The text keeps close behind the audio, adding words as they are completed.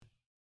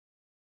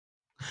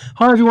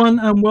Hi, everyone,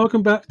 and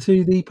welcome back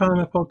to the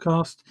Poema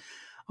podcast.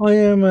 I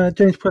am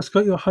James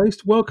Prescott, your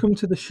host. Welcome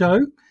to the show.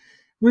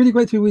 Really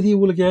great to be with you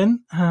all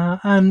again.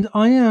 And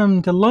I am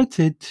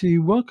delighted to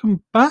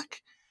welcome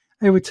back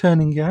a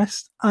returning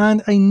guest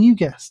and a new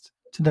guest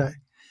today.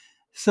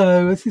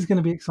 So this is going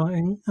to be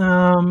exciting.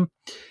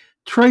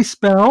 Trace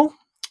Bell,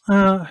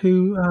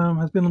 who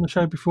has been on the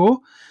show before,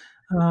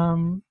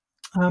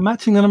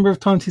 matching the number of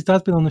times his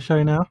dad's been on the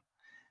show now,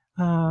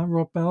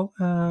 Rob Bell.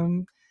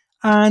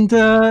 And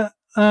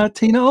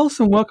Tina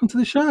Olsen, welcome to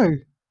the show.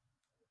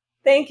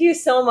 Thank you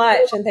so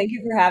much, and thank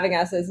you for having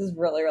us. This is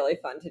really, really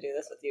fun to do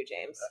this with you,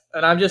 James.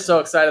 And I'm just so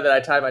excited that I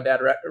tied my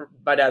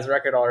dad's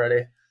record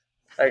already.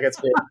 Like it's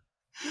big.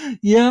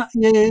 Yeah.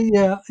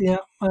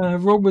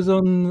 Rob was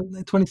on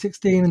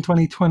 2016 and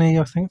 2020,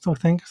 I think,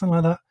 something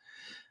like that.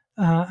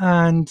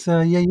 And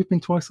you've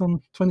been twice on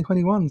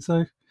 2021.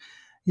 So,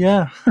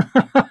 yeah,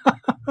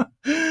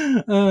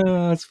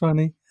 that's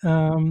funny.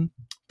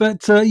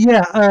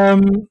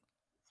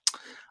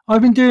 I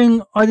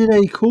did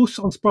a course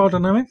on spiral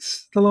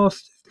dynamics the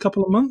last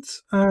couple of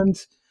months, and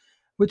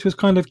which was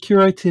kind of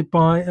curated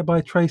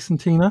by Trace and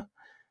Tina,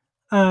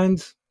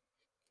 and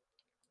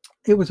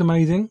it was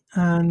amazing.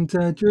 And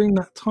during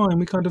that time,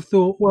 we kind of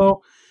thought,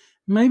 well,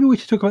 maybe we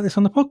should talk about this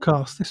on the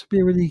podcast. This would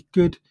be a really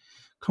good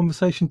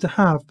conversation to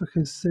have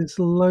because there's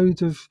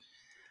loads of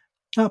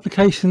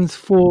applications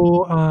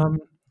for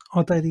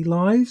our daily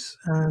lives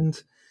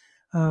and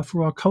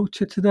for our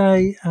culture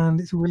today, and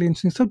it's a really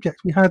interesting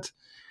subject. We had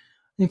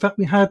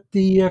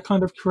the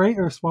kind of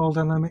creator of spiral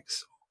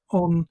dynamics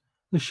on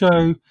the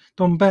show,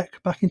 Don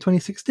Beck, back in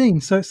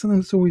 2016. So it's something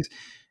that's always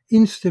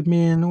interested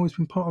me and always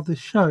been part of this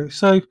show.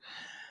 So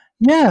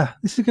yeah,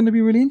 this is going to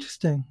be really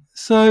interesting.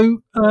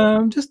 So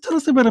just tell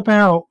us a bit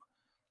about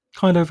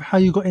kind of how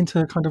you got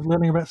into kind of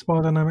learning about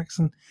spiral dynamics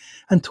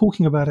and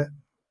talking about it.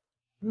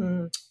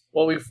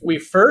 Well, we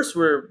first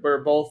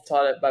were both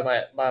taught it by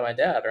my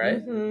dad,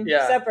 right? Mm-hmm.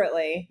 Yeah,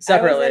 separately.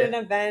 I was at an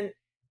event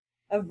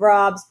of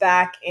Rob's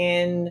back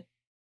in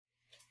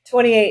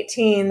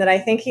 2018 that I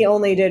think he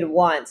only did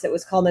once. It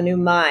was called A New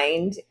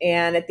Mind,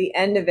 and at the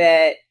end of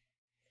it,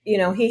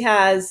 he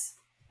has,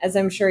 as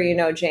I'm sure you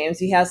know, James,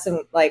 he has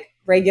some like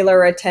regular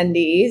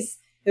attendees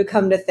who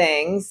come to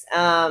things,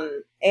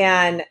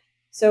 and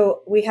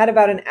so we had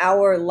about an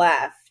hour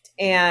left,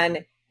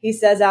 and he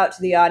says out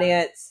to the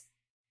audience,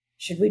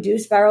 should we do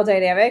spiral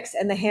dynamics?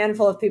 And the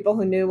handful of people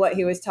who knew what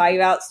he was talking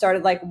about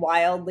started like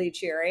wildly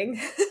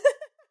cheering.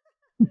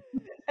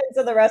 And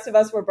so the rest of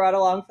us were brought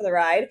along for the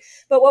ride.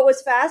 But what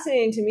was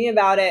fascinating to me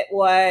about it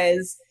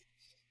was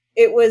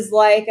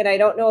like, and I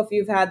don't know if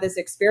you've had this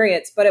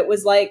experience, but it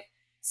was like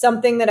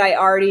something that I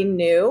already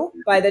knew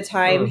by the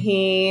time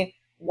he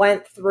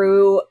went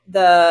through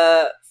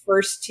the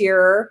first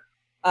tier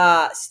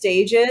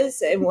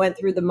stages and went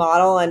through the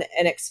model and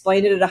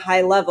explained it at a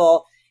high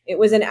level. It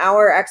was an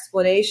hour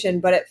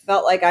explanation, but it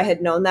felt like I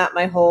had known that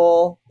my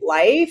whole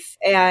life.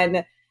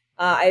 And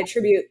I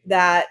attribute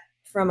that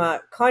from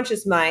a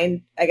conscious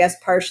mind, I guess,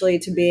 partially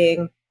to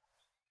being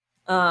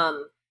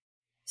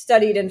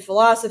studied in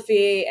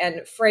philosophy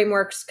and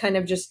frameworks kind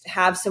of just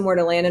have somewhere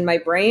to land in my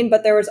brain.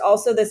 But there was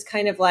also this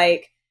kind of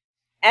like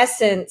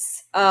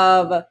essence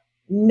of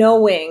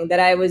knowing that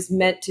I was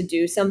meant to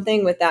do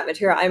something with that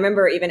material. I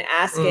remember even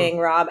asking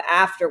Rob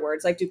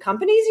afterwards, like, do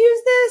companies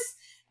use this?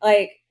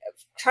 Like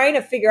trying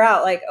to figure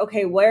out like,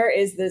 okay, where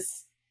is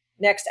this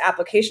next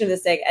application of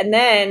this thing? And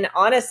then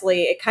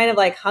honestly, it kind of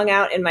like hung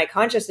out in my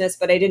consciousness,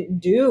 but I didn't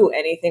do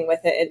anything with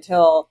it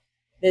until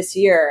this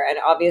year. And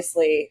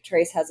obviously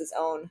Trace has his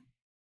own.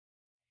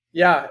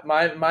 Yeah,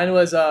 mine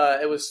was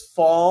it was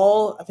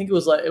fall. I think it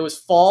was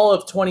fall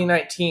of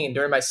 2019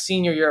 during my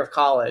senior year of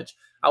college.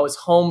 I was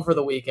home for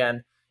the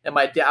weekend, and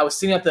I was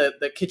sitting at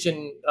the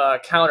kitchen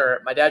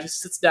counter. My dad just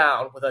sits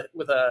down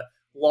with a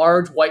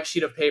large white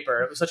sheet of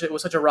paper. It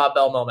was such a Rob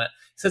Bell moment.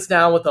 He sits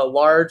down with a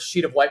large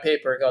sheet of white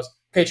paper and goes,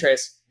 "Okay,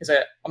 Trace," he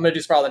said, "I'm going to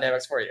do spiral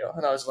dynamics for you."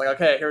 And I was like,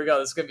 "Okay, here we go.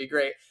 This is going to be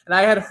great." And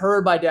I'd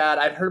heard my dad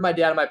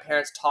and my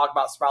parents talk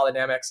about spiral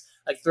dynamics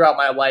like throughout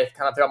my life,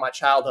 kind of throughout my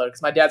childhood,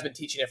 because my dad's been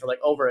teaching it for like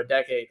over a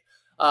decade.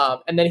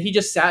 And then he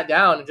just sat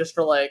down and just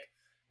for like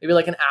maybe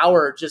like an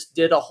hour, just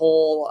did a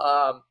whole,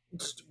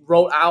 just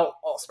wrote out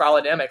spiral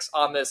dynamics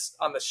on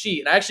the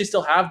sheet. And I actually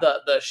still have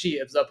the sheet.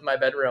 It was up in my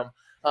bedroom.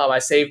 I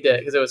saved it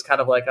because it was kind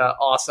of like an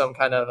awesome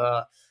kind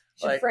of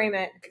like frame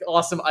it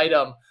awesome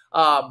item.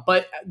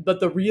 But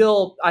the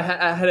real, I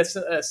had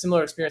a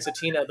similar experience to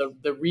Tina.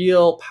 The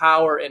real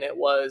power in it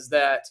was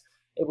that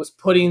it was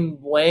putting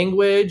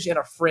language and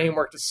a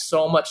framework to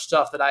so much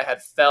stuff that I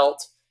had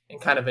felt and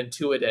kind of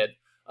intuited.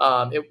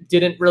 It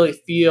didn't really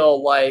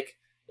feel like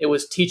it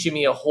was teaching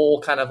me a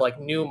whole kind of like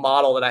new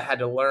model that I had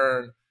to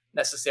learn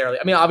necessarily.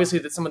 I mean, obviously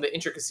that some of the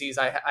intricacies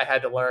I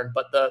had to learn,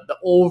 but the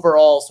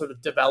overall sort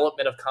of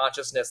development of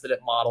consciousness that it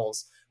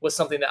models was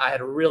something that I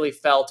had really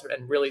felt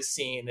and really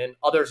seen in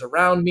others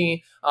around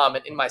me,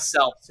 and in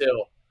myself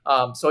too.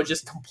 So it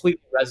just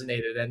completely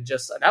resonated, and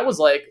that was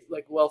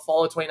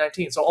fall of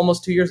 2019, so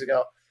almost 2 years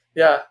ago.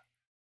 Yeah.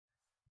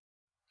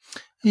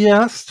 Yeah,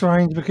 that's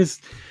strange because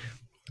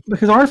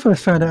because I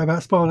first found out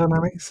about spiral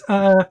dynamics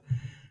at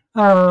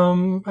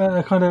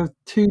a kind of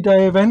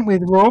 2-day event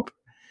with Rob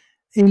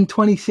in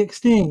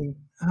 2016,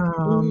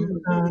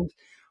 and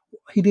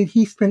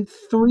he spent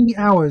 3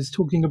 hours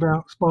talking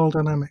about spiral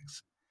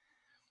dynamics,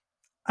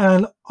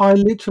 and I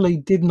literally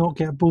did not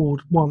get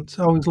bored once.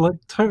 I was like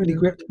totally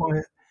gripped by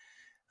it.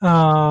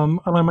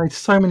 And I made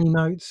so many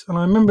notes. And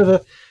I remember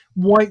the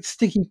white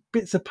sticky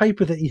bits of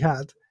paper that he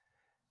had.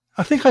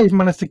 I think I even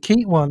managed to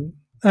keep one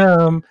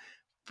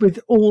with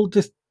all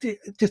just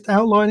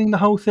outlining the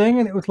whole thing.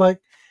 And it was like,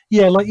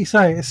 yeah, like you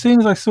say, as soon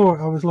as I saw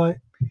it, I was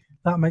like,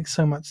 that makes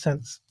so much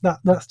sense.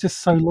 That's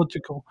just so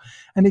logical,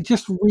 and it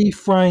just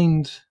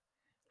reframed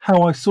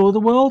how I saw the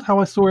world, how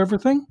I saw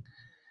everything.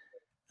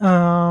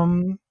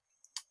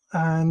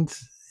 And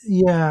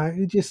yeah,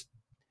 it's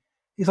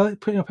like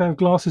putting a pair of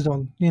glasses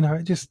on.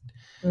 It just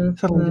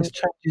suddenly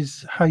just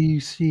changes how you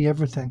see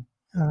everything.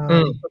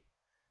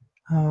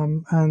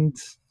 And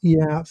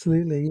yeah,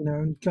 absolutely.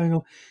 And going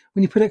on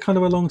when you put it kind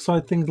of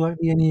alongside things like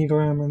the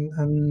Enneagram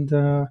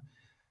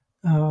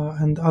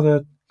and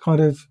other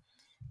kind of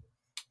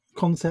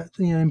concept,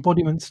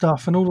 embodiment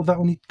stuff, and all of that,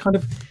 when you kind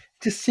of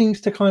just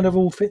seems to kind of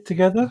all fit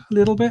together a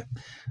little bit.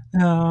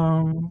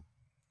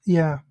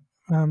 Yeah.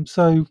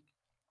 So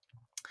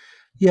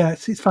yeah,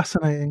 it's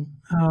fascinating.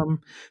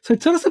 So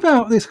tell us a bit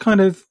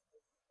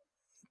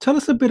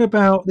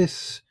about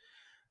this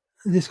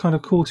kind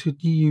of course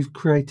you've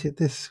created,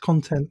 this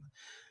content.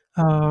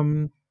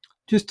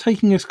 Just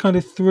taking us kind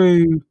of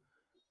through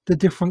the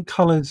different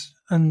colors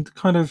and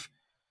kind of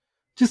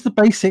just the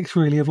basics,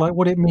 really, of like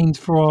what it means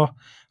for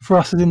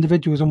us as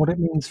individuals and what it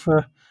means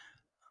for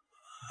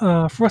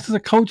us as a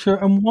culture,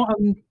 and why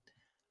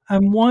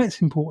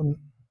it's important.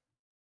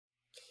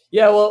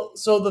 Yeah, well,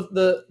 so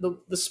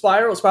the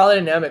spiral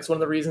dynamics. One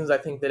of the reasons I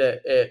think that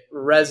it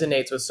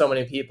resonates with so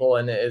many people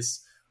and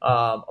is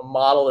a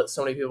model that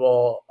so many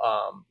people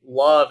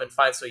love and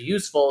find so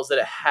useful is that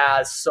it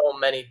has so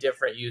many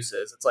different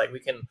uses. It's like we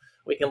can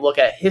look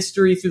at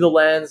history through the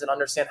lens and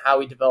understand how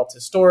we developed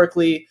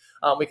historically.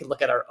 We can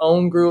look at our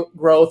own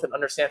growth and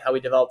understand how we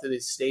developed through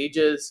these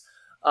stages.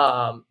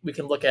 We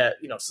can look at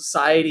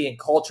society and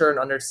culture and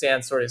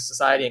understand sort of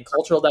society and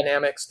cultural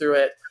dynamics through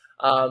it.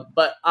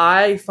 But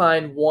I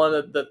find one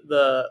of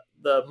the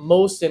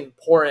most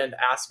important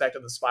aspect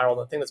of the spiral,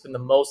 the thing that's been the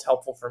most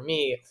helpful for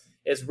me,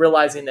 is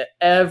realizing that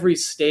every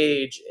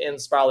stage in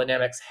spiral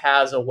dynamics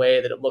has a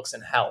way that it looks in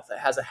health. It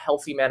has a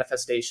healthy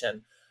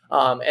manifestation,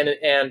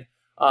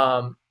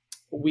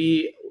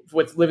 we,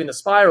 with Living the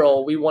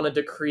Spiral, we wanted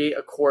to create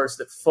a course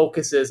that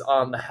focuses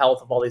on the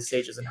health of all these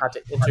stages and how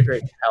to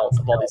integrate the health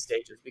of all these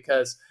stages.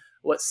 Because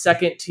what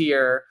second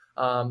tier,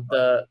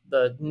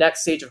 the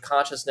next stage of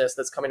consciousness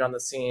that's coming on the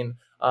scene,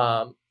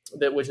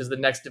 which is the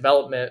next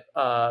development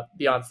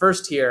beyond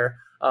first tier,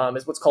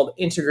 is what's called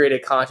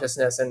integrated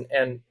consciousness,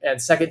 and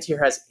second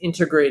tier has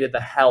integrated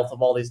the health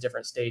of all these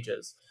different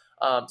stages.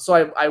 So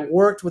I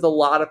worked with a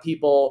lot of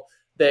people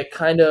that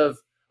kind of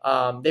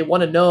they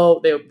want to know.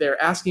 They're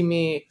asking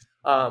me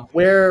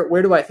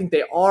where do I think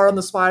they are on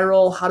the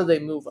spiral? How do they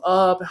move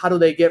up? How do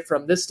they get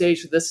from this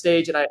stage to this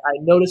stage? And I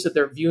noticed that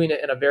they're viewing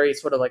it in a very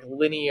sort of like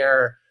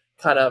linear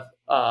kind of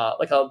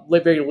like a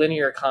very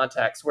linear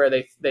context where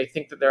they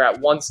think that they're at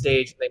one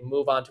stage and they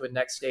move on to a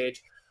next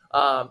stage.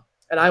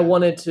 And I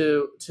wanted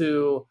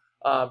to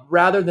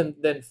rather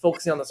than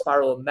focusing on the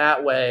spiral in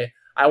that way,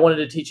 I wanted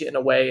to teach it in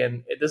a way,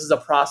 and this is a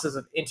process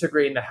of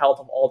integrating the health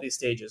of all these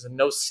stages, and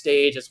no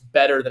stage is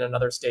better than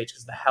another stage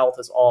because the health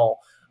is all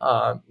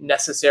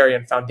necessary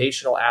and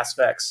foundational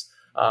aspects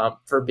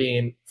for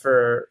being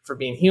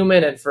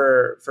human and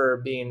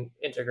for being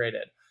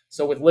integrated.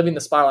 So with Living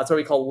the Spiral, that's what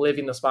we call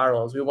Living the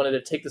Spiral. Is we wanted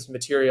to take this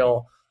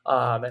material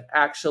and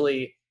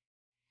actually,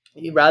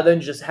 rather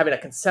than just having a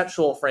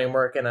conceptual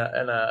framework and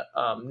a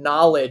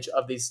knowledge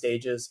of these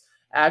stages,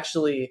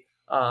 actually.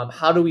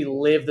 How do we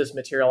live this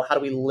material? How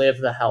do we live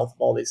the health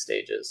of all these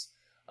stages?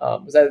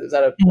 Is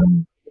that a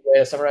good way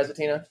to summarize it,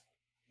 Tina?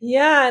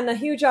 Yeah, and the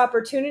huge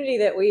opportunity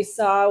that we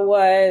saw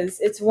was,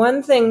 it's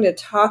one thing to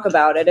talk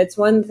about it. It's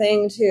one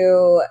thing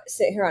to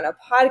sit here on a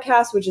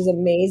podcast, which is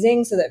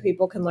amazing so that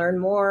people can learn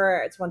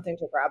more. It's one thing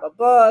to grab a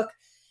book.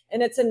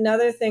 And it's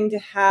another thing to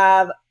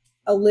have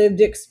a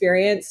lived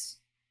experience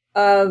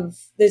of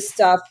this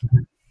stuff,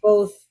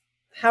 both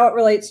how it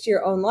relates to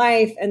your own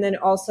life and then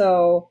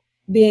also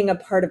being a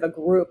part of a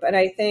group. And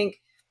I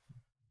think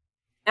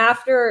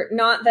after,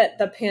 not that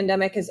the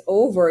pandemic is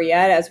over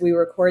yet, as we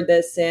record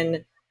this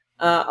in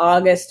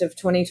August of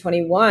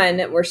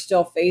 2021, we're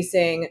still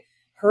facing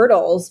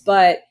hurdles,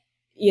 but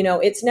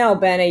it's now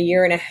been a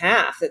year and a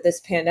half that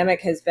this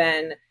pandemic has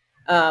been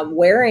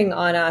wearing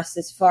on us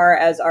as far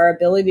as our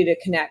ability to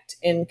connect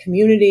in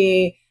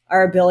community,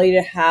 our ability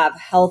to have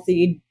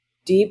healthy,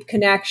 deep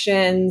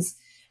connections,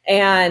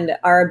 and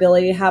our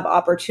ability to have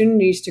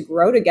opportunities to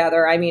grow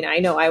together. I mean, I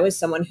know I was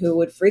someone who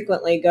would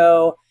frequently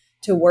go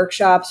to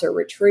workshops or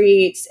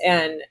retreats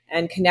and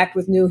connect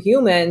with new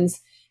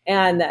humans.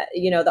 And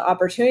the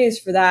opportunities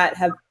for that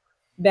have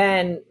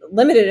been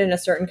limited in a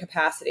certain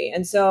capacity.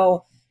 And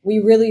so we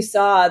really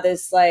saw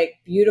this like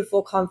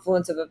beautiful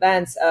confluence of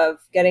events of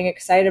getting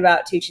excited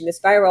about teaching the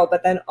spiral,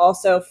 but then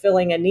also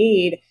filling a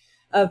need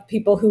of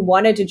people who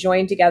wanted to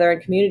join together in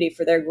community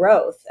for their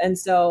growth. And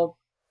so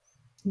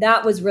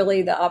that was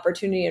really the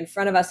opportunity in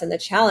front of us. And the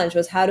challenge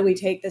was, how do we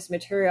take this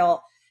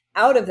material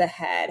out of the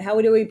head? How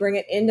do we bring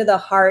it into the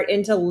heart,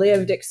 into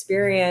lived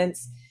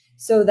experience,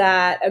 so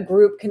that a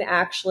group can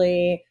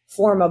actually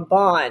form a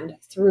bond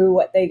through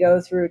what they go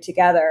through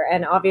together?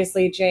 And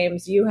obviously,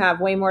 James, you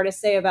have way more to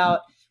say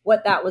about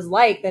what that was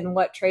like than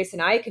what Trace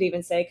and I could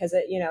even say, because,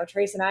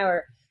 Trace and I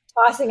were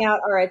tossing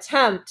out our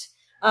attempt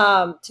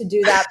to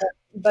do that.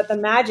 But the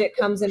magic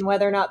comes in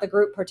whether or not the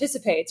group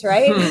participates,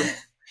 right?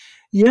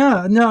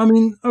 Yeah, no,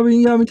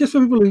 just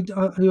for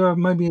people who are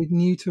maybe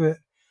new to it,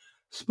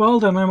 spiral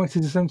dynamics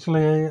is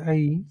essentially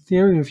a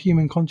theory of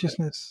human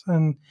consciousness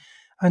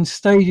and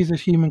stages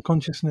of human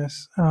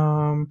consciousness,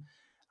 and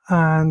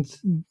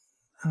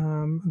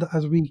that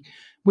as we,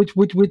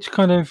 which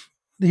kind of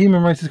the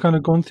human race has kind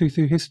of gone through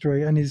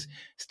history and is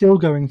still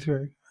going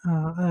through,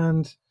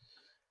 and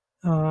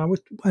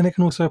it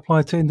can also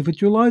apply to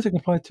individual lives. It can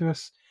apply to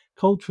us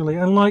culturally,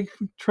 and like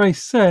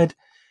Trace said,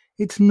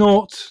 it's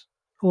not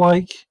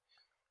like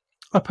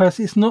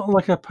it's not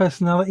like a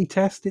personality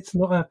test. It's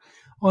not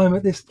I'm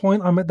at this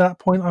point, I'm at that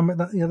point, I'm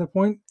at the other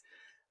point.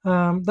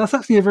 That's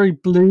actually a very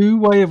blue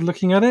way of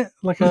looking at it,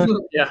 like a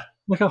Yeah.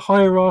 like a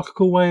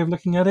hierarchical way of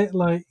looking at it.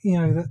 Like,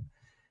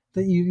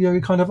 that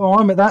you're kind of,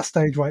 I'm at that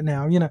stage right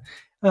now.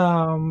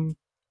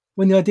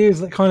 When the idea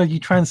is that kind of you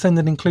transcend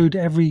and include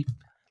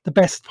the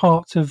best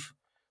parts of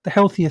the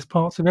healthiest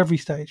parts of every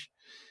stage,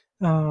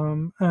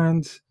 and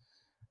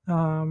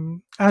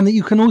that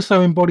you can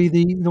also embody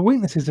the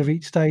weaknesses of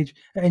each stage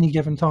at any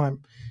given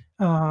time.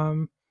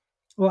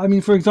 Well, I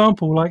mean, for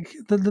example, like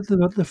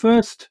the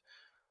first,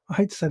 I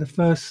hate to say the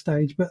first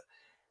stage, but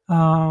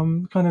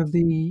kind of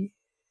the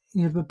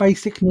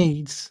basic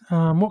needs.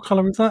 What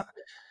color is that?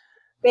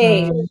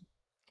 Beige.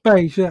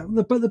 Beige, yeah.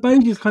 But the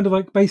beige is kind of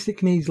like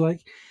basic needs,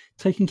 like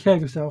taking care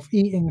of yourself,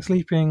 eating,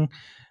 sleeping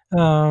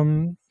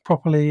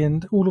properly,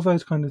 and all of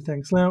those kind of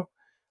things. Now,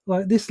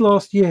 like this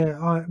last year,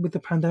 with the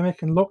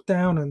pandemic and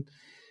lockdown and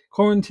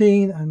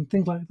quarantine and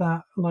things like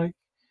that, like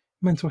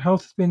mental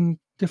health has been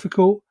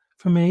difficult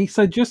for me.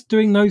 So just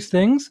doing those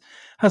things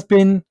has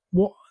been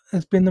what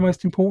has been the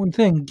most important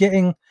thing.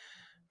 Making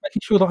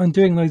sure that I'm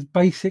doing those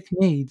basic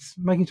needs,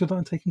 making sure that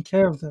I'm taking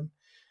care of them.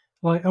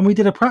 Like, and we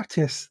did a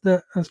practice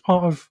that as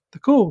part of the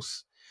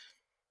course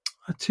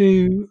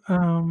to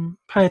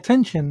pay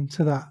attention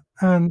to that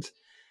and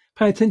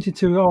pay attention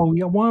to, oh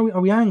yeah, why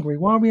are we angry?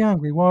 Why are we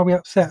angry? Why are we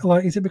upset?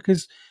 Like, is it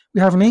because we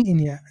haven't eaten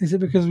yet? Is it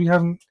because we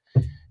haven't,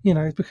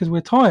 it's because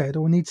we're tired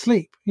or we need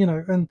sleep,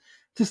 and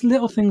just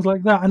little things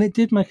like that. And it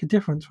did make a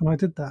difference when I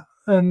did that.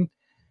 And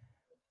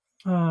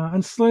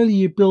slowly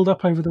you build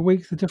up over the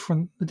week the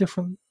different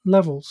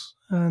levels.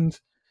 And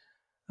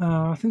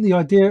I think the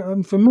idea,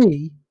 for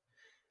me,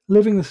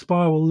 living the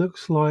spiral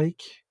looks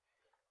like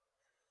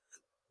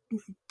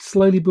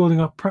slowly building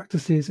up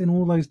practices in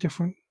all those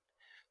different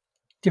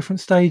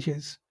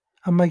stages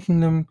and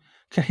making them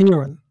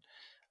coherent.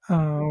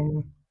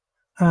 And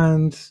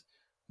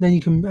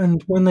then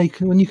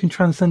when you can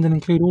transcend and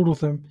include all of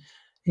them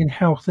in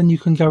health, then you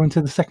can go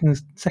into the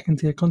second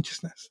tier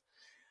consciousness.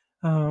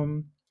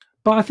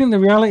 But I think the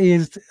reality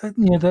is,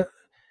 that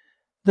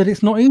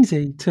it's not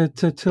easy to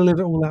live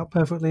it all out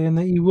perfectly, and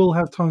that you will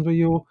have times where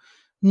you're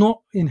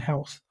not in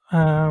health.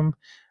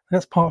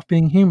 That's part of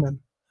being human.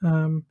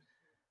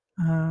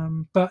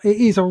 But it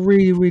is a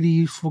really, really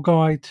useful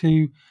guide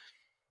to,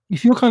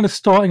 if you're kind of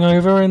starting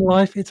over in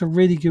life, it's a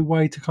really good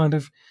way to kind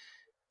of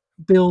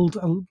build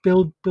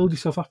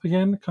yourself up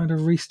again, kind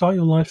of restart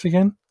your life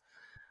again.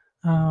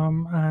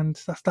 And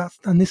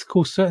and this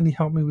course certainly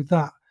helped me with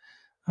that.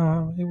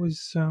 It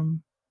was,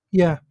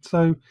 yeah.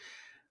 So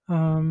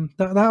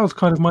that was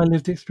kind of my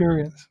lived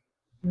experience.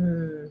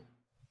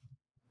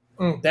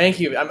 Thank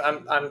you.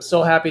 I'm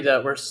so happy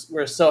that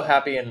we're so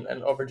happy and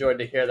overjoyed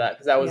to hear that,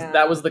 because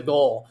that was the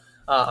goal.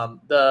 And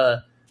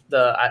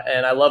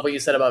I love what you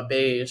said about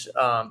beige,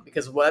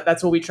 because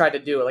that's what we tried to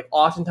do. Like,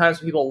 oftentimes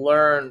when people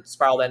learn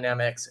spiral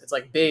dynamics, it's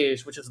like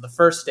beige, which is the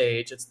first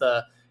stage. It's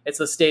the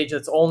stage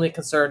that's only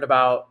concerned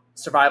about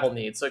survival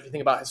needs. So if you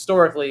think about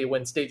historically,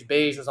 when stage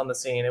beige was on the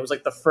scene, it was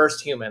like the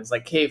first humans,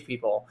 like cave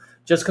people,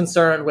 just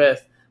concerned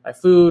with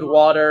food,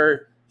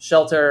 water,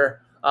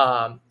 shelter.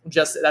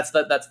 Just that's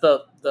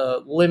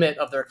the limit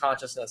of their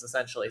consciousness,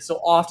 essentially. So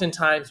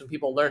oftentimes when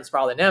people learn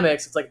spiral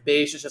dynamics, it's like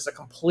beige is just a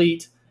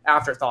complete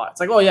afterthought. It's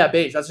like, oh yeah,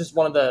 beige, that's just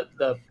one of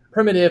the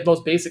primitive,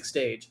 most basic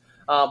stage.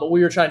 But what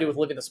we were trying to do with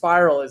living the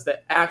spiral is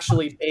that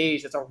actually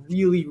beige is a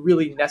really,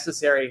 really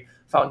necessary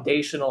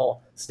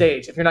foundational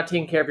stage. If you're not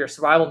taking care of your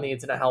survival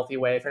needs in a healthy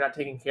way, if you're not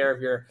taking care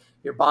of your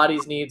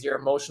body's needs, your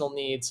emotional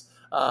needs,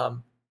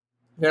 you're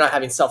not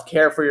having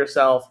self-care for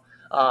yourself,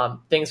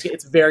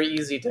 it's very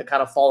easy to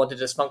kind of fall into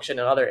dysfunction in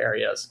other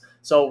areas.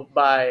 So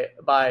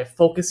by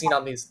focusing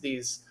on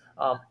these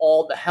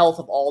all the health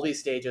of all these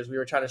stages. We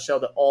were trying to show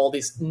that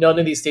none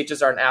of these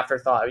stages are an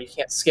afterthought. You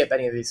can't skip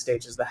any of these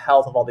stages. The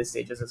health of all these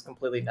stages is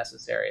completely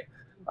necessary.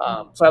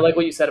 So I like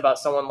what you said about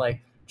someone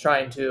like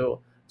trying to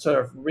sort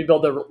of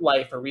rebuild their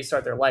life or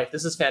restart their life.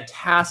 This is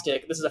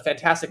fantastic. This is a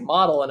fantastic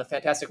model and a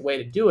fantastic way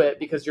to do it,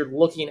 because you're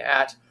looking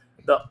at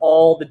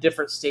all the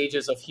different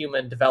stages of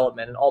human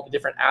development and all the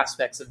different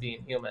aspects of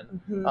being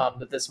human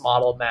that this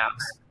model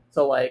maps.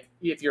 So like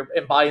if you're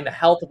embodying the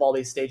health of all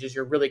these stages,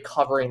 you're really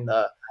covering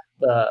the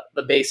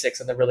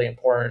basics and the really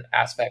important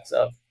aspects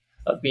of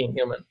being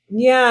human.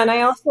 Yeah. And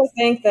I also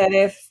think that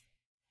if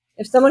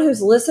someone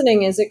who's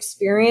listening is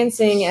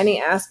experiencing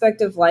any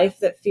aspect of life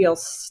that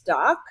feels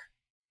stuck,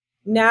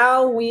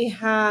 now we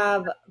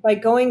have, by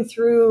going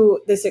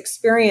through this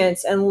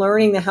experience and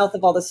learning the health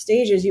of all the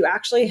stages, you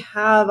actually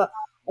have a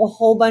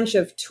whole bunch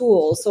of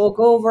tools. So we'll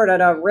go over it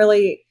at a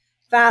really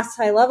fast,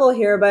 high level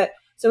here. But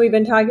so we've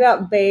been talking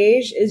about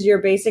beige is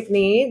your basic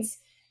needs.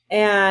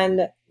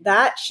 And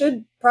that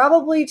should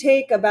probably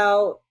take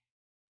about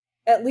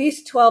at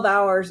least 12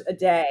 hours a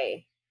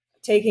day,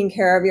 taking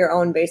care of your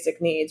own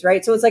basic needs,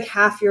 right? So it's like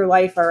half your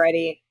life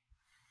already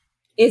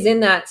is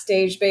in that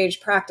stage beige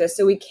practice.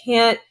 So we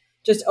can't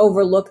just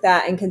overlook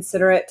that and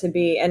consider it to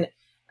be. And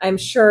I'm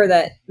sure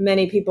that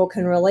many people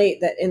can relate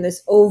that in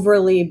this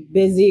overly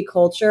busy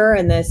culture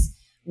and this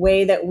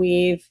way that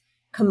we've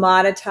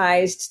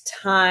commoditized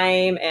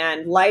time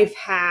and life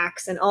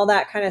hacks and all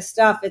that kind of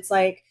stuff, it's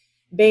like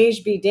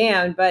beige be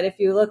damned. But if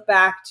you look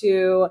back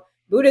to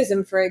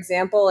Buddhism, for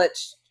example,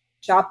 it's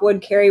chop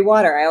wood, carry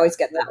water. I always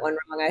get that one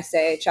wrong. I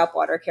say chop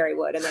water, carry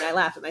wood, and then I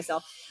laugh at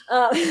myself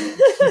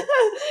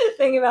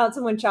thinking about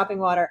someone chopping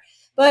water.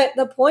 But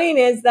the point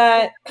is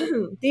that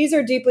these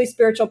are deeply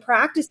spiritual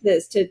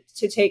practices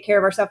to take care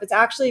of ourselves. It's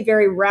actually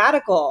very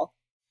radical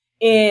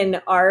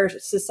in our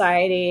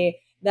society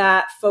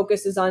that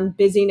focuses on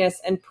busyness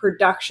and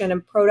production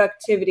and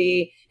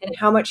productivity and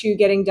how much you're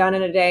getting done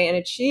in a day and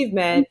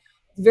achievement.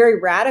 It's very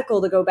radical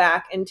to go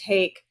back and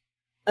take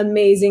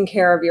amazing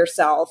care of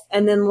yourself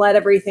and then let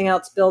everything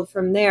else build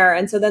from there.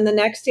 And so then the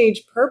next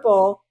stage,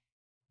 purple,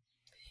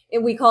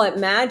 and we call it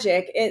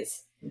magic.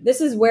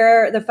 This is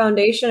where the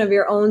foundation of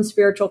your own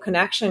spiritual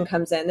connection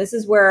comes in. This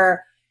is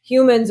where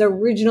humans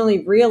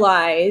originally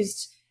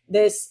realized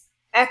this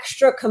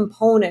extra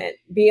component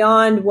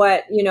beyond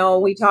what,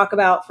 we talk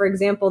about. For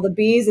example, the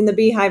bees in the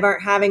beehive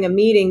aren't having a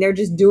meeting. They're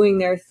just doing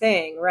their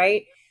thing,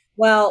 right?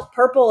 Well,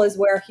 purple is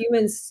where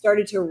humans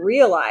started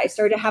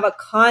to have a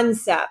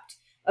concept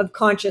of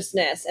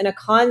consciousness and a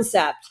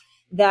concept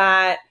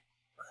that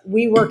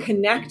we were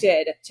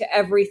connected to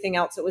everything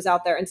else that was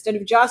out there. Instead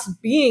of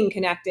just being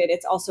connected,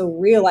 it's also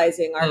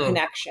realizing our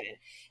connection.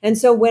 And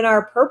so when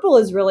our purple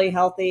is really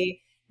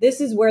healthy, this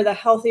is where the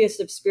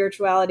healthiest of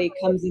spirituality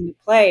comes into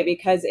play,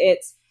 because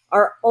it's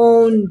our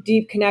own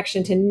deep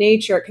connection to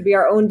nature. It could be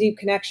our own deep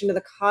connection to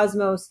the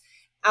cosmos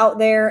out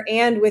there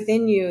and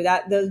within you,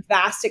 that the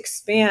vast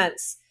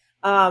expanse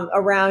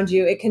around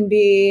you. It can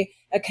be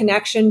a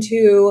connection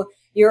to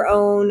your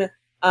own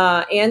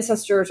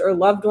ancestors or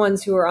loved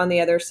ones who are on the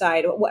other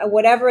side.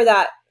 Whatever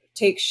that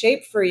takes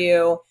shape for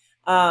you,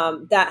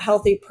 that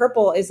healthy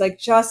purple is like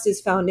just as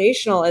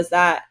foundational as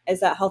that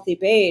healthy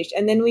beige.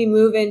 And then we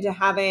move into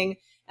having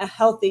a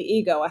healthy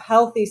ego, a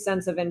healthy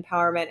sense of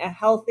empowerment, a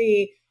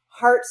healthy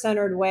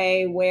heart-centered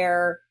way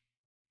where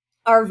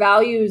our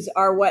values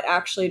are what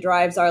actually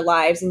drives our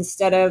lives,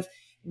 instead of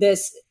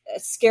this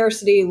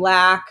scarcity,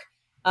 lack,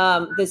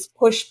 this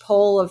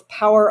push-pull of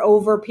power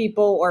over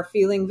people or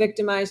feeling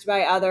victimized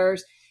by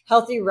others.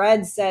 Healthy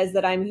red says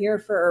that I'm here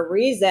for a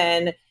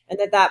reason, and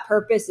that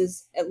purpose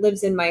it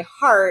lives in my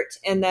heart,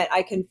 and that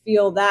I can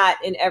feel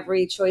that in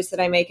every choice that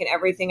I make and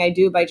everything I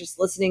do by just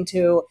listening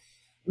to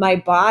my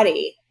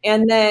body.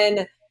 And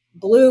then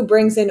blue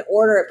brings in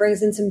order. It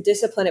brings in some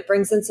discipline. It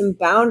brings in some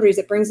boundaries.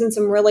 It brings in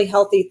some really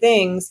healthy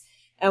things.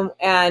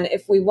 And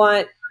if we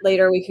want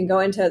later, we can go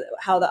into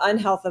how the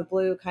unhealth of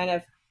blue kind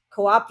of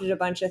co-opted a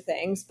bunch of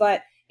things.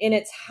 But in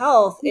its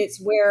health,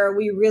 it's where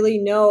we really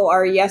know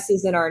our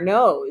yeses and our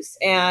nos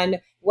and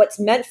what's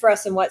meant for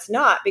us and what's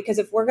not. Because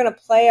if we're going to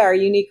play our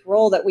unique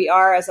role that we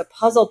are as a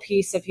puzzle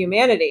piece of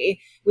humanity,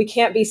 we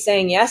can't be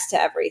saying yes to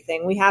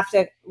everything. We have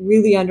to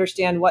really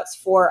understand what's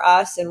for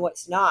us and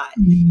what's not.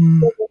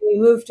 Mm-hmm. So when we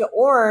move to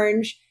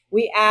orange,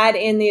 we add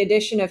in the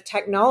addition of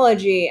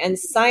technology and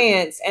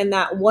science and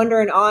that wonder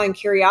and awe and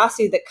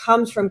curiosity that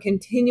comes from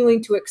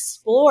continuing to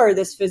explore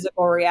this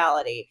physical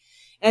reality.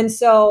 And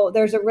so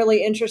there's a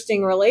really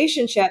interesting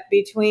relationship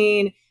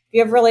between, if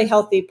you have really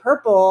healthy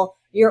purple,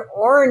 your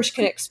orange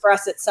can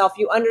express itself.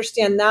 You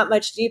understand that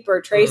much deeper.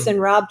 Trace and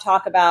Rob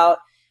talk about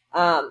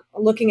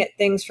looking at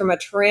things from a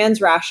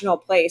trans-rational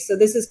place. So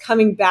this is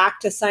coming back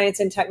to science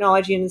and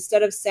technology. And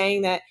instead of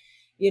saying that,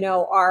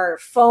 our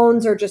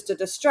phones are just a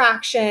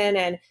distraction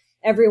and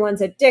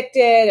everyone's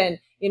addicted and,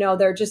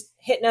 they're just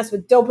hitting us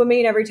with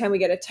dopamine every time we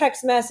get a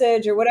text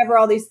message or whatever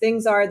all these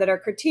things are that are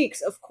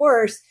critiques, of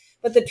course.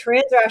 But the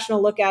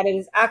trans-rational look at it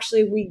is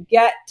actually we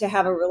get to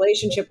have a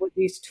relationship with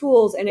these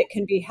tools, and it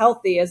can be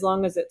healthy as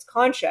long as it's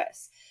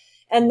conscious.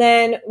 And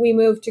then we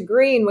move to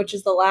green, which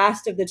is the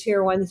last of the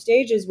tier 1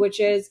 stages, which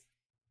is,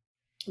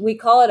 we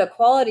call it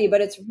equality,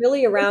 but it's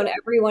really around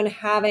everyone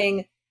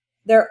having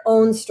their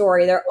own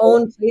story, their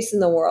own place in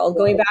the world,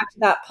 going back to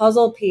that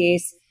puzzle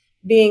piece,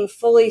 being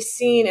fully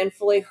seen and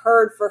fully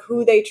heard for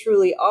who they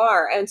truly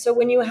are. And so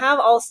when you have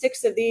all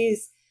 6 of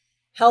these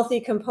healthy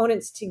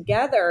components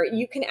together,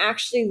 you can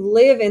actually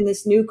live in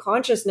this new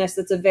consciousness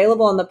that's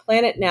available on the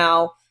planet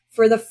now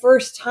for the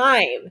first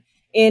time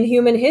in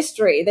human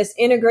history. This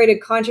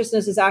integrated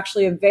consciousness is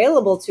actually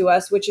available to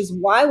us, which is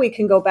why we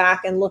can go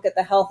back and look at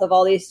the health of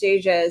all these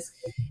stages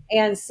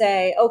and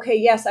say, okay,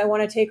 yes, I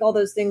want to take all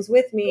those things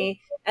with me.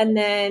 And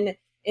then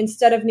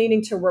instead of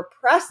needing to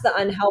repress the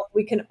unhealth,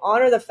 we can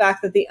honor the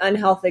fact that the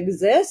unhealth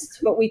exists,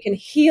 but we can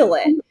heal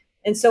it.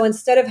 And so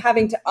instead of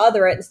having to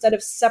other it, instead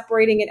of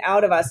separating it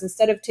out of us,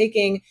 instead of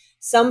taking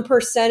some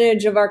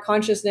percentage of our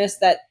consciousness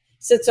that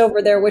sits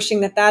over there wishing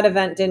that that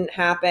event didn't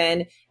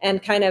happen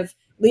and kind of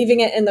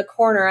leaving it in the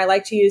corner, I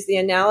like to use the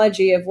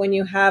analogy of when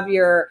you have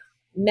your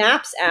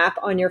Maps app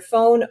on your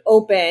phone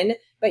open,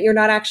 but you're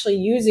not actually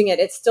using it.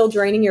 It's still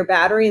draining your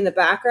battery in the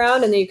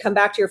background. And then you come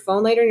back to your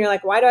phone later and you're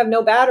like, why do I have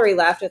no battery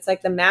left? It's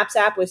like the Maps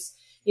app was,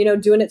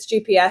 doing its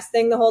GPS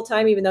thing the whole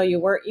time, even though you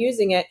weren't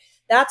using it.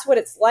 That's what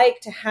it's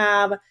like to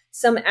have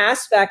some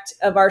aspect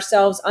of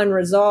ourselves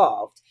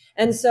unresolved.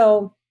 And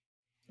so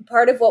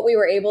part of what we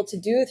were able to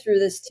do through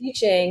this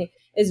teaching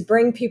is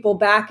bring people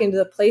back into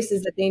the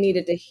places that they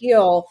needed to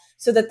heal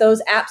so that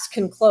those apps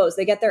can close.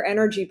 They get their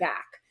energy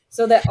back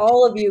so that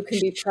all of you can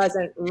be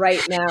present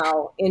right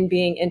now in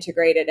being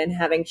integrated and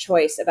having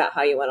choice about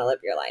how you want to live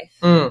your life.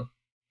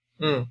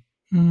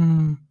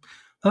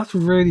 That's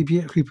really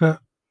beautifully put,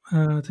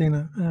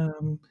 Tina.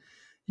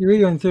 You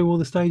really went through all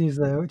the stages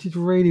there, which is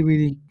really,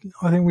 really,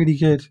 I think, really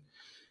good,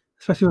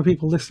 especially for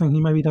people listening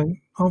who maybe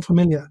aren't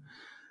familiar.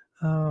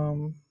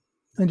 And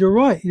you're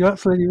right. You're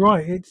absolutely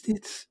right.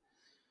 It's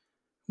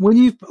when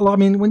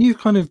you've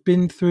kind of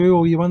been through,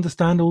 or you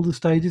understand all the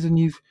stages, and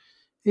you've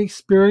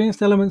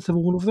experienced elements of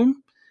all of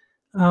them,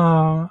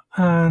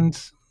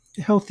 and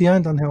healthy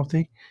and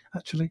unhealthy,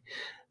 actually,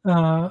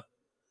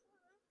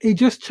 it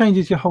just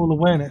changes your whole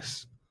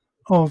awareness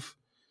of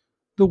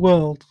the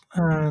world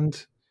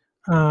and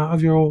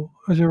of your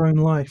own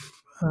life,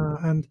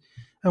 and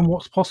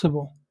what's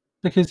possible,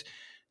 because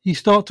you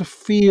start to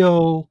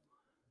feel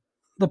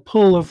the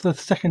pull of the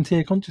second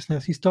tier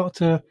consciousness. You start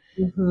to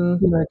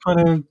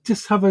kind of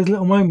just have those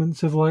little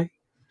moments of like,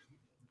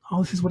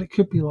 oh, this is what it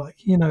could be like.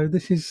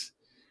 This is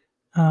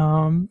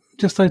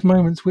just those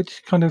moments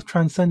which kind of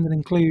transcend and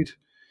include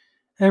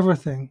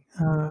everything,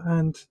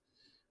 and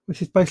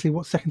which is basically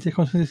what second tier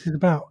consciousness is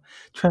about: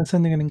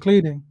 transcending and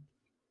including.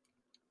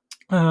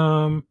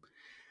 And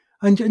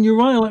you're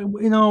right. Like,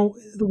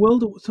 the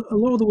world, a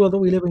lot of the world that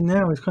we live in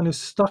now is kind of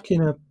stuck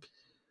in a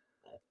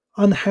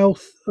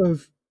unhealth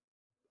of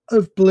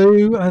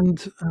blue,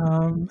 and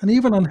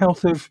even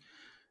unhealth of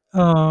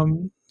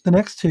the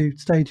next 2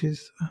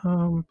 stages.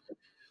 And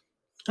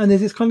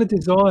there's this kind of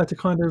desire to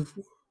kind of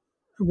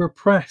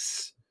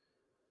repress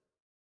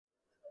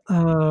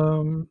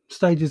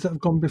stages that have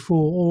gone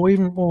before, or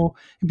in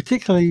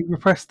particularly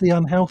repress the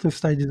unhealth of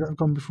stages that have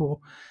gone before,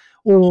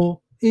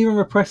 or even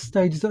repress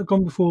stages that have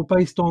gone before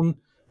based on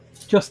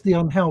just the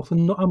unhealth,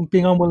 and not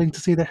being unwilling to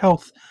see the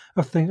health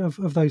of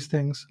those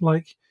things.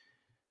 Like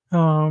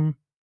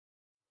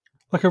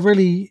a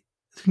really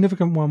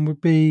significant one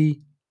would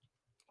be,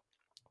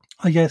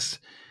 I guess,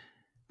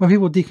 when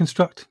people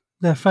deconstruct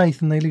their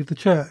faith and they leave the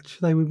church,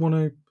 they would want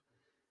to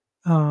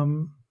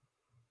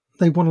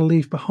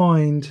leave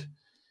behind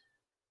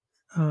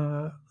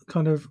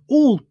kind of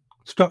all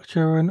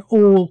structure and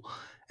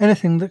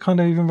anything that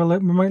kind of even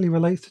remotely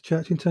relates to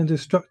church in terms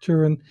of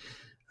structure and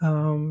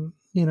and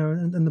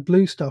the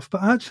blue stuff.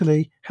 But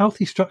actually,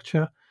 healthy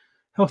structure,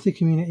 healthy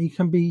community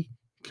can be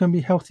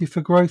healthy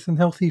for growth and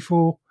healthy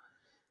for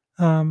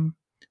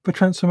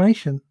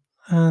transformation.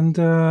 And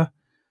so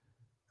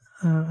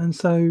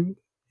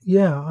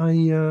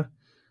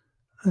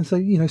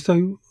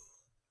so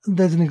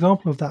there's an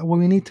example of that, where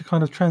we need to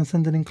kind of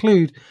transcend and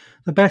include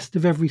the best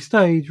of every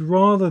stage,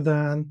 rather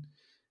than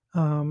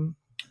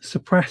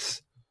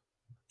suppress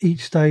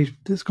each stage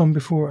that's gone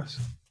before us.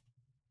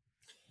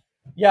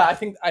 Yeah, I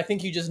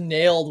think you just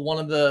nailed one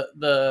of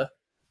the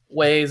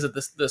ways that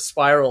the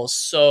spiral is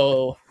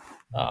so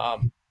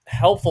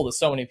helpful to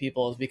so many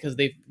people, is because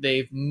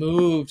they've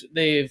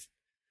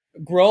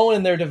grown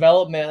in their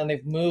development, and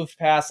they've moved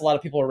past a lot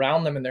of people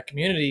around them in their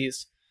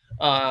communities.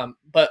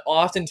 But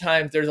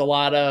oftentimes there's a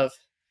lot of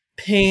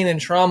pain and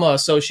trauma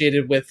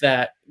associated with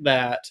that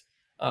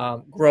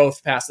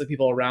growth past the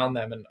people around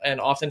them.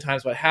 And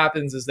oftentimes what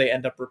happens is they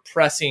end up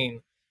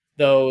repressing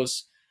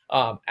those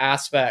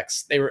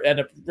aspects. They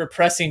end up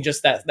repressing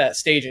just that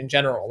stage in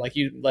general. Like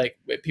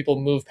people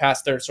move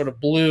past their sort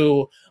of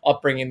blue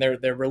upbringing,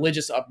 their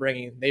religious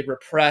upbringing. They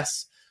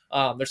repress.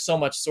 There's so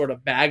much sort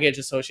of baggage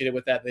associated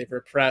with that. They've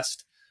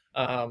repressed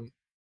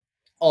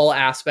all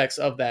aspects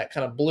of that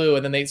kind of blue,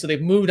 and then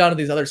they've moved on to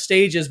these other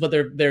stages, but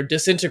they're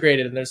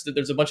disintegrated, and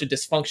there's a bunch of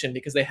dysfunction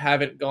because they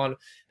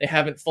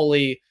haven't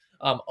fully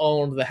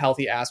owned the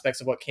healthy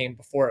aspects of what came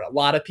before it. A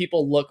lot of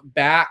people look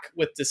back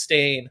with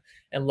disdain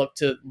and look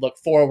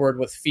forward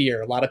with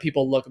fear. A lot of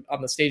people look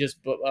on the stages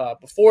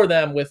before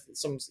them with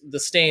some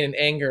disdain and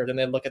anger, then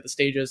they look at the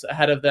stages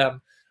ahead of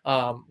them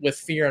with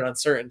fear and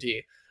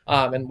uncertainty.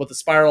 And what the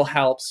spiral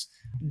helps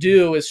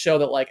do is show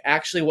that like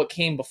actually what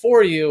came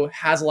before you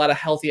has a lot of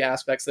healthy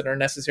aspects that are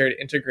necessary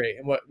to integrate,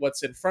 and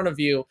what's in front of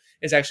you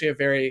is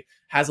actually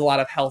has a lot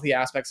of healthy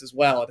aspects as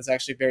well. It is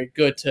actually very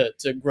good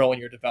to grow in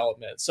your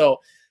development. So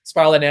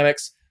spiral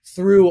dynamics,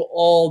 through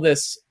all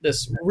this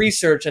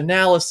research,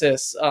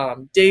 analysis,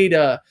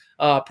 data,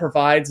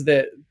 provides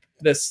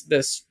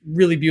this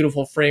really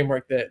beautiful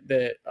framework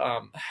that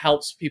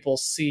helps people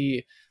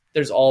see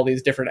there's all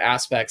these different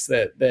aspects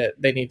that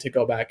they need to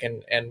go back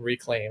and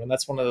reclaim. And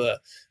that's one of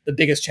the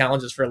biggest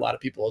challenges for a lot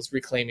of people, is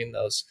reclaiming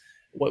those,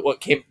 what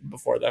came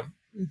before them.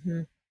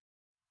 Mm-hmm.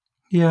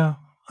 Yeah,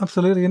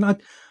 absolutely. And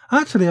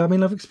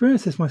I've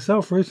experienced this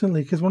myself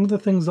recently, because one of the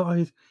things that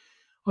I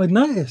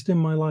noticed in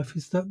my life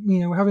is that,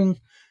 having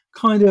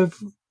kind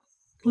of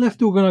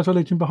left organized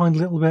religion behind a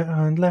little bit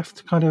and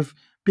left kind of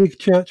big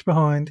church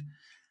behind,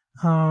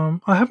 I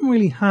haven't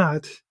really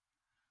had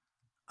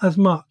as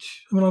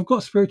much. I mean, I've got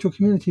a spiritual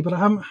community, but I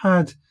haven't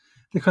had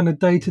the kind of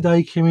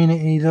day-to-day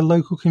community, the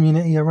local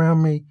community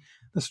around me,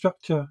 the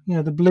structure,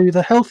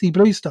 the healthy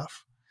blue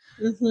stuff.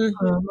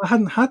 Mm-hmm. I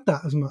hadn't had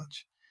that as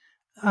much.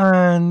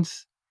 And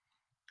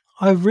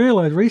I've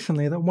realized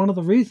recently that one of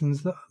the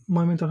reasons that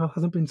my mental health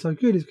hasn't been so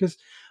good is because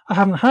I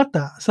haven't had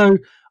that. So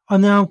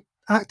I'm now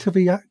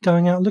actively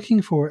going out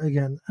looking for it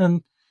again,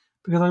 and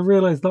because I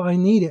realized that I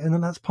need it, and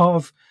then that's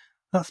part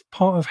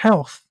of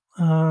health.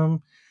 I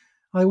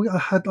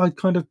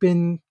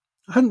hadn't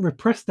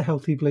repressed the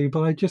healthy blue,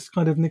 but I just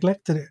kind of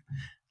neglected it,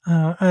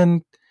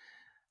 and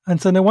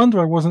so no wonder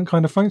I wasn't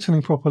kind of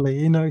functioning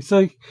properly,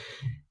 So it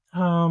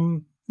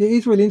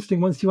is really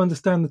interesting once you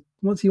understand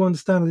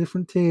the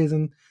different tiers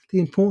and the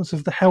importance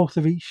of the health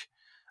of each.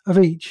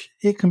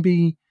 It can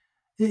be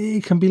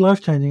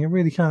life changing. It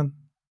really can.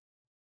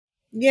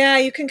 Yeah,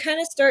 you can kind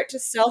of start to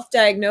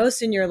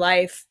self-diagnose in your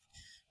life.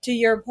 To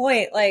your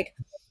point, like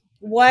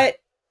what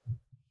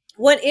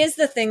is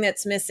the thing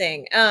that's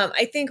missing?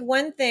 I think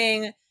one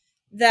thing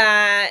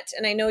that,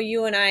 and I know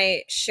you and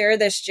I share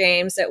this,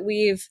 James, that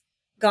we've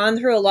gone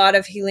through a lot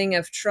of healing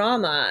of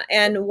trauma.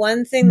 And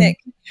one thing that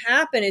can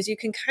happen is you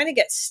can kind of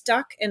get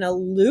stuck in a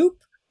loop.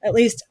 At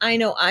least I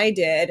know I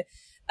did,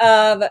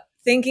 of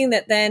thinking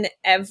that then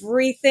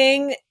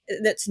everything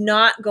that's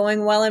not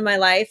going well in my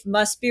life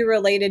must be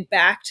related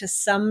back to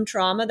some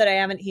trauma that I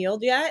haven't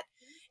healed yet.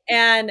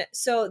 And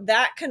so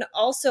that can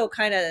also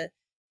kind of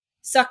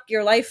suck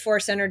your life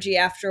force energy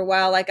after a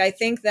while. Like, I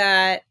think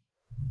that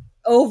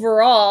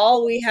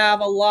overall, we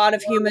have a lot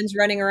of humans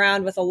running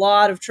around with a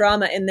lot of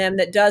trauma in them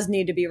that does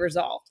need to be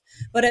resolved.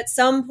 But at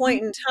some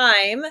point in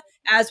time,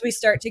 as we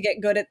start to get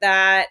good at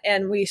that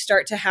and we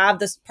start to have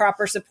this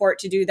proper support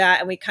to do that,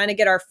 and we kind of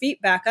get our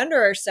feet back under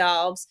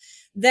ourselves,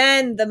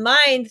 then the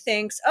mind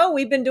thinks, oh,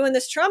 we've been doing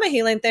this trauma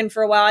healing thing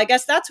for a while. I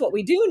guess that's what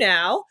we do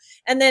now.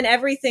 And then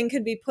everything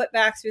could be put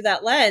back through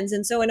that lens.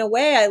 And so in a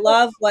way, I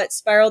love what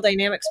Spiral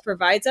Dynamics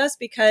provides us,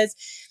 because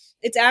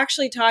it's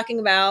actually talking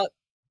about,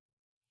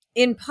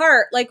 in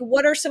part, like,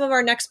 what are some of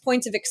our next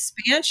points of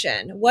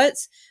expansion?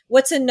 What's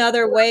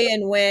another way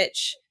in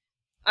which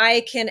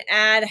I can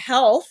add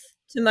health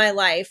to my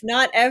life?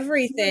 Not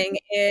everything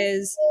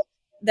is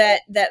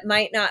that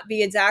might not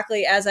be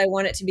exactly as I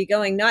want it to be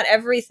going. Not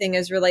everything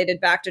is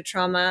related back to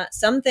trauma.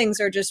 Some things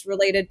are just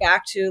related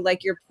back to,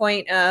 like, your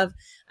point of,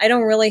 I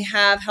don't really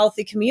have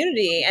healthy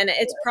community. And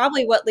it's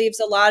probably what leaves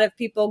a lot of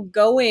people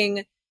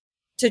going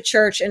to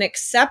church and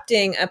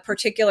accepting a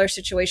particular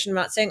situation. I'm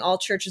not saying all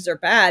churches are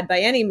bad by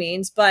any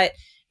means, but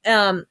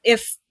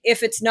if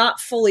it's not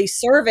fully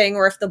serving,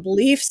 or if the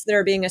beliefs that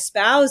are being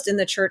espoused in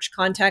the church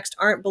context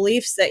aren't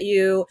beliefs that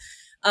you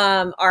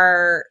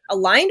are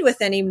aligned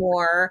with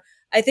anymore,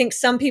 I think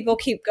some people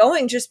keep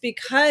going just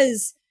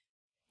because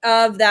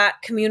of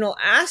that communal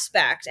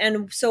aspect.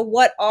 And so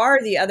what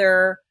are the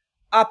other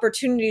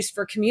opportunities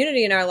for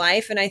community in our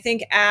life? And I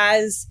think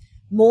as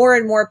more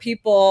and more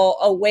people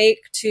awake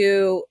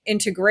to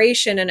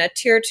integration and a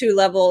tier 2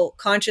 level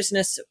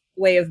consciousness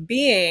way of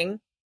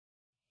being,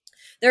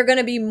 there are going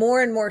to be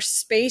more and more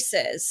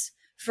spaces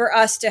for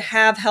us to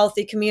have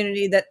healthy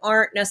community that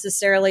aren't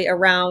necessarily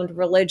around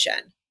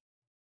religion.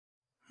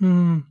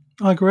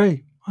 I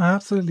agree. I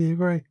absolutely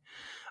agree.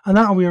 And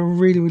that'll be a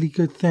really, really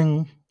good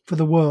thing for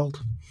the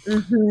world.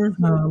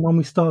 When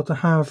we start to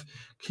have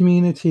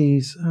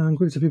communities and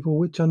groups of people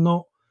which are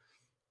not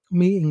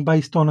meeting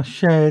based on a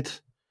shared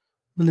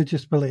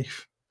religious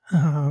belief.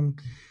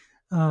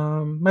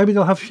 Maybe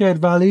they'll have shared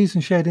values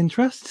and shared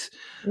interests,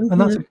 and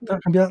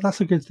that's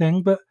a good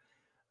thing. But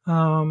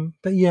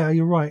yeah,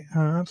 you're right,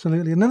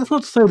 absolutely. And that's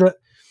not to say that.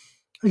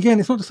 Again,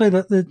 it's not to say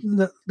that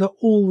that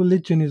all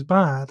religion is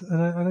bad.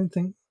 I don't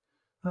think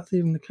that's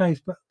even the case.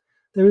 But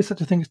there is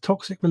such a thing as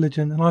toxic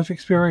religion, and I've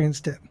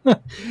experienced it. Which,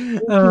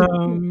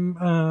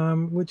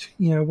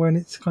 when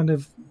it's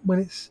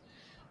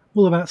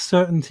all about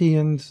certainty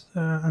and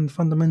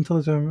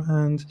fundamentalism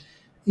and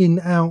in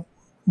out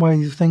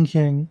ways of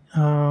thinking,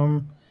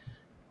 and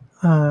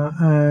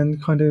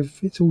kind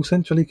of it's all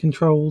centrally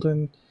controlled,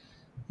 and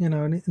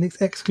and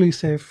it's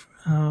exclusive.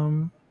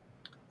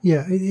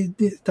 Yeah,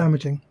 it's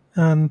damaging,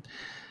 and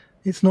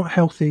it's not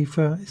healthy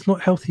for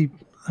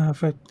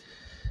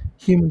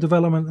human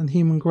development and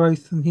human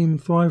growth and human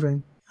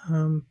thriving.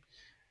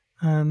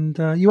 And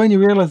you only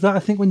realize that, I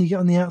think, when you get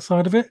on the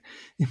outside of it.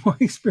 In my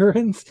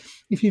experience,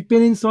 if you've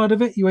been inside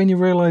of it, you only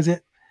realize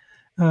it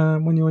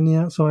when you're on the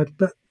outside.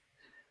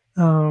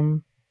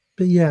 Um,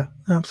 but yeah,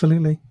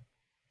 absolutely.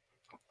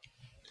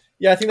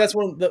 Yeah, I think that's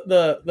one of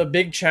the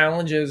big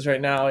challenges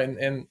right now,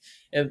 and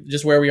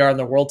just where we are in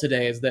the world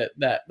today is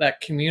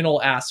that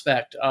communal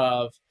aspect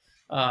of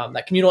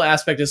that communal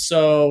aspect is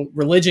so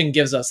religion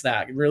gives us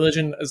that.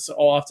 Religion is so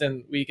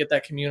often we get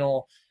that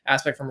communal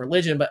aspect from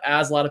religion, but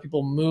as a lot of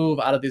people move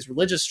out of these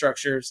religious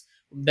structures,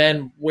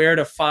 then where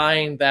to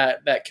find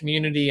that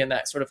community and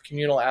that sort of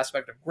communal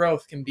aspect of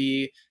growth can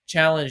be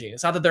challenging.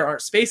 It's not that there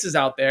aren't spaces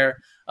out there.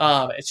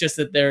 It's just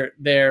that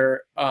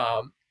they're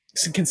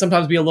can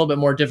sometimes be a little bit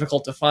more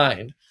difficult to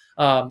find.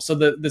 So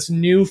this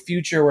new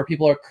future where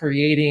people are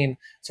creating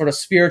sort of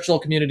spiritual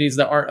communities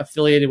that aren't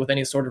affiliated with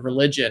any sort of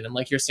religion, and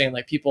like you're saying,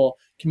 like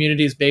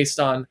communities based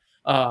on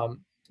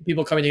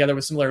people coming together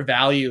with similar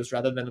values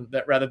rather than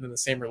the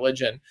same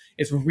religion,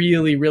 is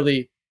really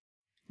really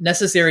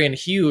necessary and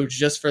huge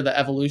just for the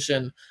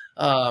evolution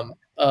of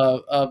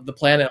the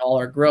planet, all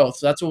our growth.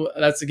 So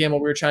that's again what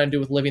we were trying to do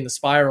with Living the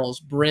Spirals,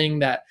 bring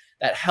that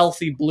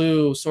healthy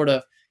blue sort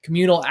of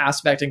communal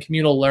aspect and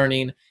communal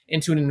learning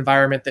into an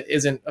environment that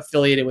isn't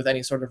affiliated with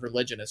any sort of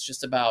religion. It's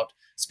just about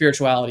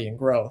spirituality and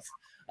growth.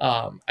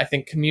 I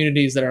think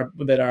communities that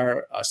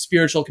are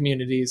spiritual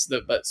communities,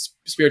 but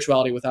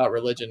spirituality without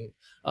religion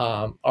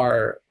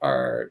are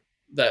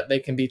that they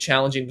can be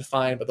challenging to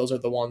find, but those are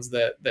the ones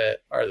that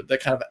are the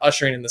kind of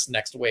ushering in this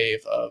next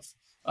wave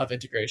of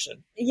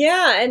integration.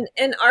 Yeah,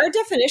 and our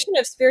definition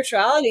of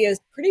spirituality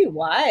is pretty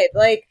wide.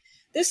 Like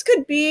this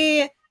could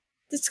be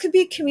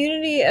a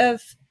community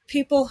of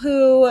people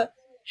who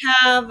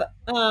have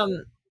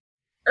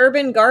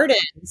urban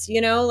gardens.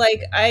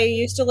 Like I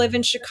used to live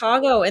in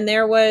Chicago, and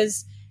there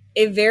was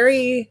a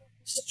very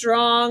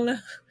strong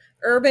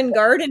urban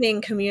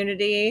gardening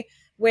community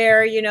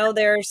where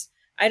there's,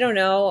 I don't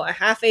know, a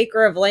half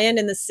acre of land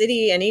in the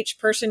city, and each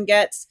person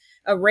gets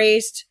a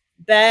raised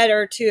bed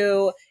or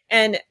two,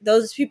 and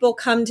those people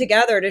come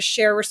together to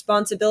share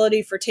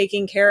responsibility for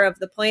taking care of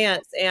the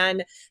plants.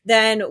 And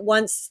then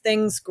once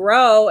things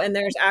grow and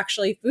there's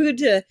actually food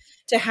to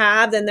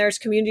have, then there's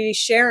community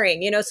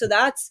sharing. So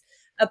that's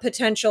a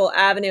potential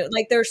avenue.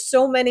 Like there's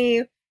so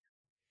many,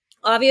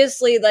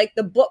 obviously, like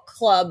the book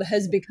club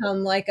has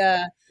become like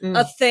a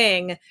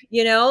thing,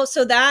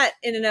 so that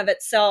in and of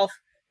itself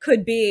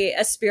could be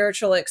a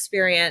spiritual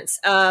experience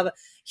of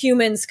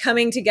humans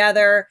coming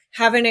together,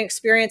 having an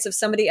experience of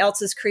somebody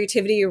else's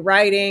creativity,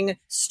 writing,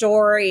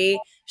 story,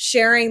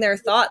 sharing their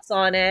thoughts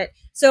on it.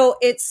 So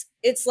it's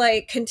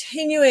like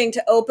continuing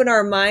to open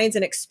our minds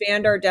and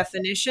expand our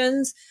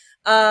definitions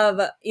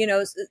of,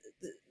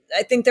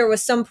 I think there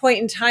was some point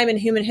in time in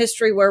human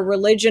history where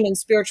religion and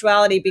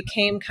spirituality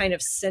became kind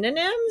of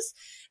synonyms.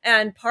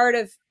 And part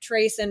of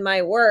Trace and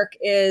my work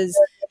is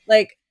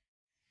like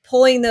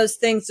pulling those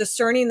things,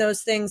 discerning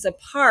those things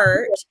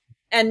apart,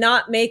 and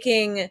not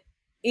making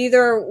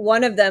either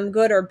one of them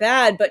good or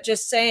bad, but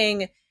just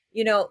saying,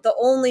 the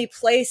only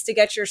place to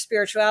get your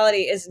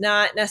spirituality is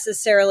not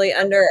necessarily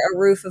under a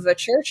roof of a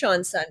church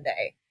on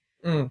Sunday.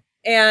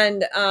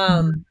 And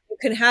you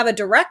can have a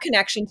direct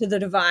connection to the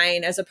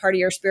divine as a part of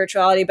your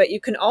spirituality, but you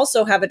can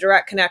also have a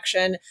direct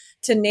connection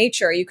to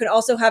nature. You can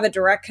also have a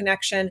direct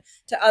connection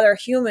to other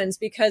humans,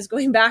 because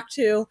going back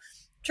to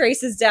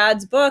Trace's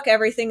dad's book,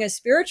 Everything is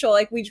Spiritual,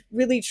 like we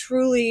really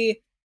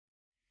truly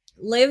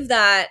live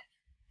that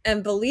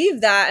and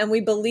believe that. And we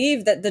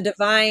believe that the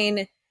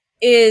divine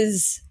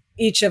is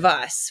each of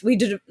us.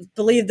 We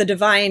believe the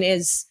divine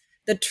is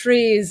the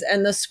trees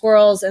and the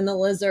squirrels and the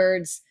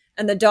lizards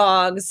and the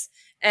dogs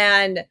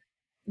and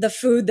the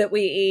food that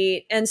we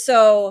eat. And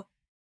so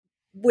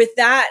with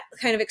that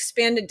kind of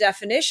expanded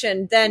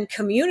definition, then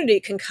community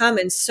can come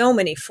in so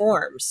many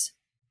forms.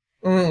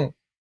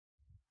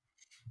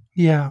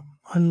 Yeah,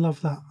 I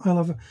love that. I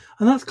love it.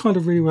 And that's kind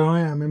of really where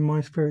I am in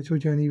my spiritual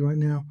journey right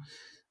now.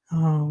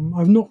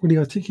 I've not really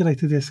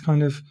articulated this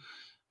kind of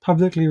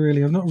publicly,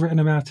 really. I've not written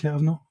about it.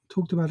 I've not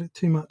talked about it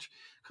too much,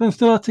 because I'm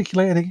still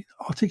articulating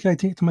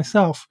it to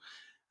myself.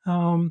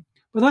 But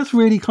that's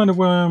really kind of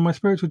where I am in my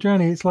spiritual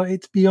journey. It's like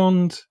it's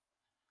beyond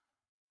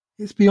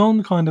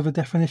kind of a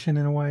definition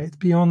in a way. It's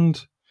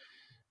beyond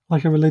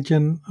like a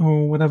religion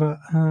or whatever.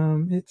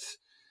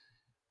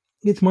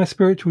 It's my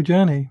spiritual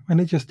journey,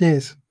 and it just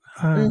is.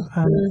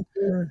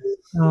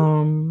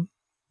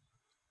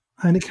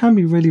 And it can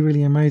be really,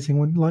 really amazing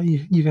when, like,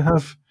 you can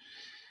have,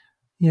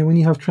 when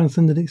you have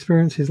transcendent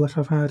experiences like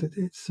I've had.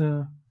 It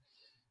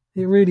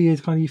really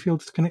is kind of, you feel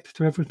disconnected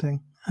to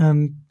everything,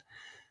 and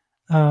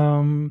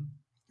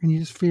and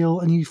you feel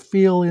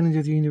the energy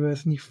of the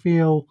universe, and you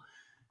feel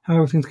how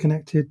everything's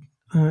connected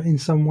in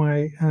some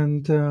way,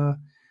 and that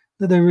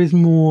there is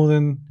more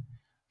than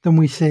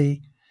we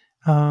see.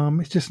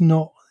 It's just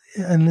not,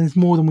 and there's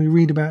more than we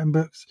read about in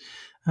books,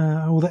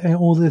 or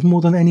there's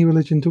more than any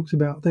religion talks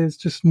about. There's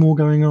just more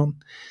going on,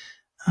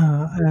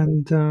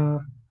 and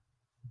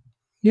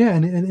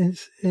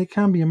it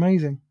can be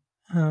amazing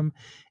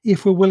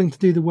if we're willing to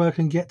do the work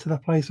and get to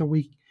that place where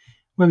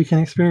we can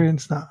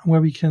experience that,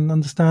 where we can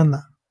understand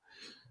that.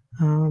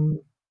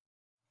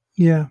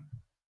 Yeah,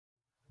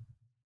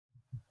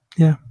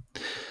 yeah.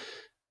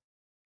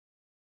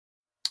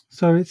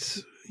 So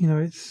it's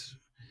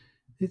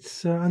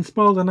and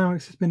spiral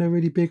dynamics has been a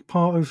really big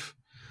part of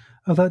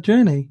that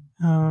journey,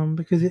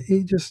 because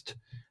it just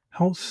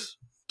helps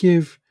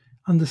give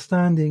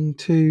understanding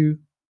to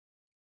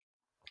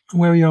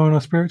where we are on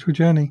our spiritual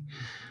journey,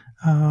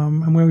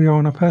 and where we are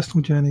on our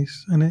personal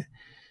journeys, and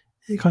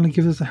it kind of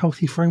gives us a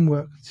healthy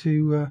framework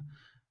to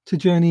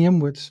journey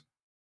inwards.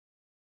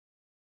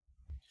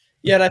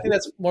 Yeah, and I think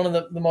that's one of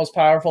the most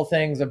powerful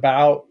things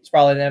about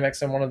spiral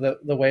dynamics, and one of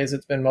the ways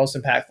it's been most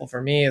impactful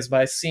for me is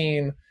by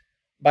seeing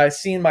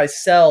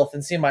myself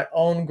and seeing my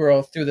own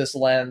growth through this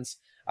lens.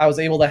 I was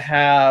able to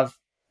have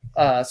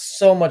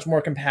so much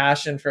more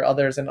compassion for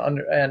others and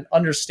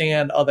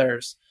understand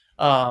others.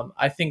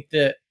 I think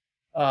that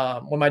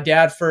when my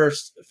dad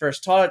first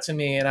taught it to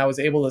me, and I was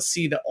able to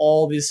see that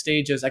all these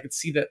stages, I could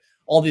see that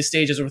all these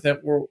stages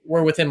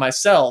were within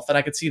myself, and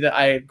I could see that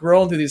I had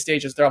grown through these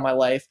stages throughout my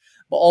life.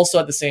 But also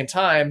at the same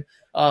time,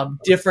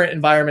 different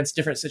environments,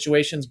 different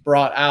situations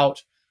brought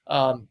out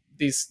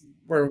these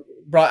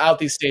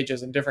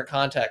stages in different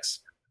contexts.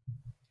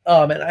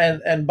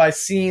 And by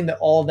seeing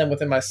all of them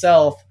within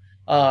myself,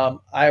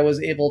 I was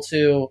able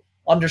to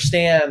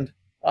understand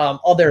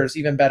others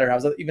even better. I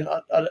was even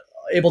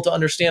able to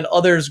understand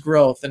others'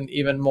 growth in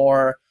even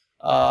more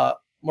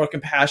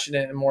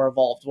compassionate and more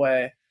evolved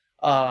way.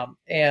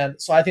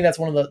 And so I think that's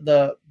one of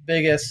the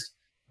biggest,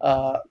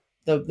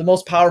 the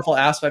most powerful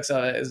aspects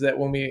of it, is that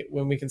when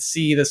we can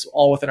see this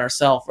all within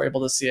ourselves, we're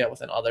able to see it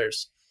within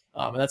others.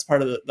 And that's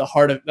part of the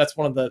heart of, that's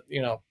one of the,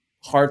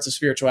 hearts of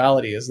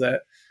spirituality, is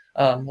that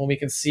when we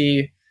can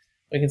see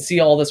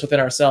all this within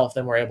ourselves,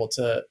 then we're able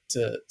to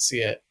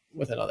see it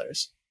within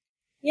others.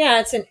 Yeah,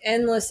 it's an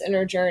endless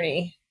inner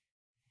journey.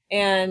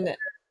 And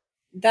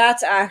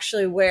that's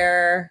actually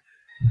where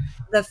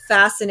the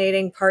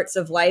fascinating parts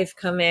of life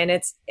come in.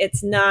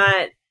 It's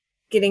not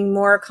getting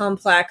more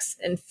complex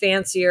and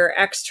fancier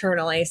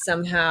externally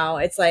somehow.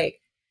 It's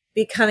like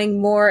becoming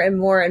more and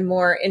more and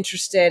more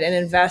interested and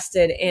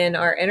invested in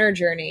our inner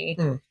journey,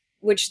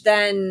 which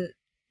then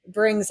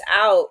brings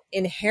out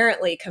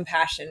inherently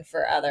compassion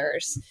for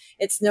others.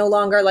 It's no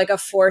longer like a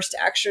forced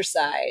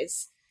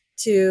exercise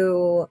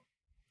to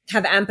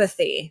have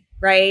empathy,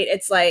 right?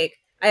 It's like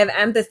I have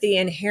empathy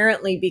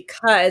inherently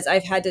because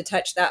I've had to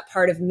touch that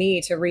part of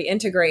me to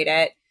reintegrate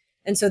it.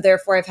 And so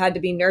therefore I've had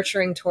to be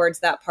nurturing towards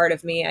that part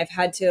of me. I've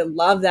had to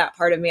love that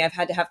part of me. I've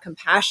had to have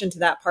compassion to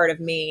that part of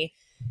me.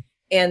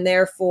 And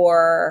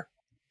therefore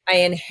I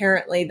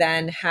inherently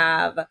then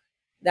have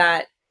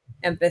that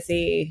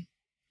empathy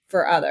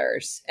for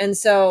others. And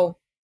so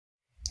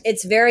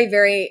it's very,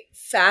 very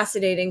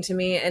fascinating to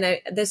me. And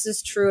this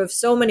is true of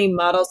so many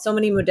models, so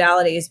many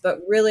modalities, but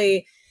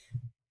really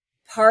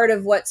part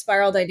of what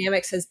spiral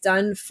dynamics has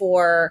done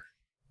for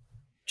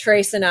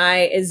Trace and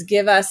I is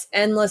give us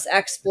endless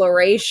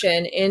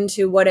exploration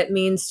into what it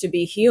means to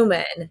be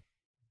human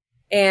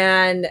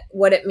and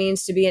what it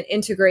means to be an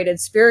integrated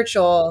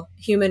spiritual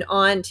human,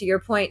 on, to your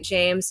point,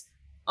 James,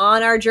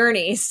 on our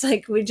journeys.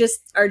 Like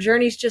our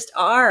journeys just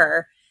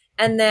are.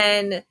 And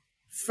then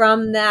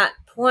from that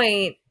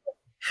point,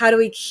 how do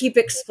we keep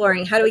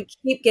exploring? How do we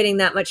keep getting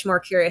that much more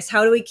curious?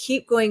 How do we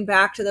keep going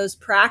back to those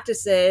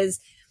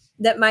practices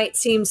that might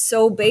seem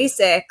so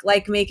basic,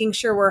 like making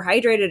sure we're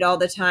hydrated all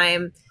the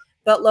time?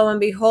 But lo and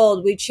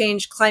behold, we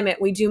change climate.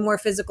 We do more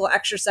physical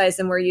exercise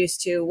than we're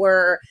used to.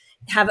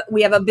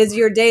 We have a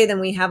busier day than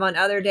we have on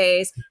other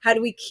days. How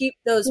do we keep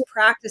those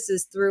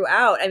practices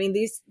throughout? I mean,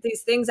 these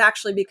things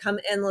actually become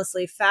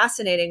endlessly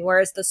fascinating,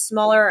 whereas the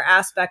smaller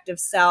aspect of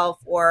self,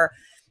 or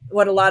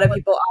what a lot of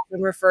people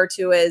often refer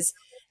to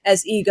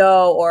as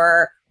ego,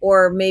 or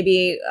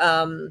maybe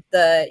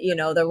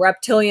the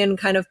reptilian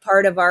kind of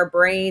part of our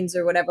brains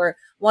or whatever,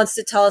 wants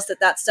to tell us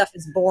that stuff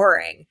is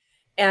boring.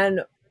 And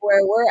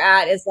where we're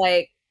at is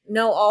like,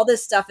 no, all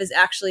this stuff is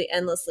actually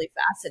endlessly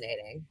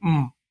fascinating.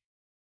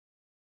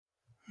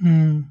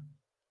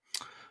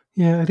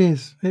 Yeah, it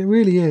is. It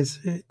really is.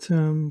 It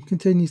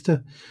continues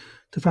to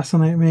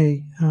fascinate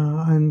me,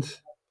 and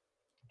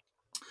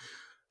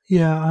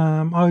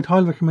yeah, I would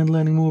highly recommend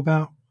learning more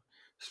about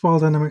spiral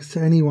dynamics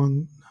to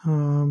anyone.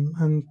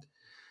 And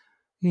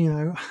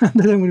I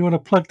don't really want to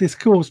plug this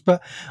course,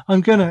 but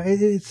I'm gonna.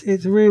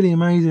 It's really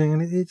amazing,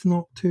 and it's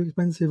not too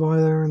expensive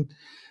either. And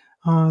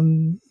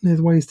there's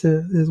ways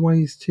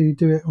to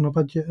do it on a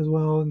budget as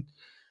well,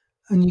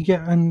 and you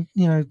get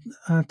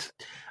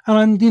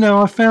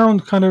I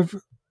found kind of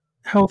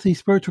healthy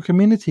spiritual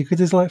community because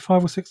there's like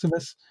 5 or 6 of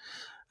us,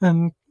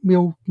 and we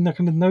all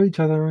kind of know each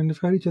other and have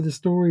heard each other's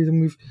stories,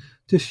 and we've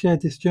just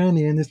shared this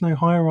journey, and there's no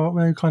hierarchy,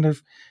 no kind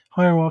of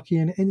hierarchy,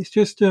 and it's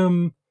just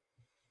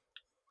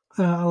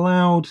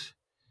allowed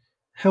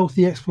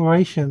healthy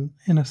exploration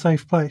in a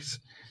safe place,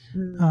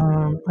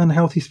 and a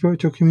healthy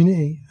spiritual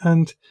community.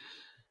 And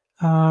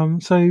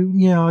so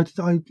yeah,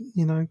 I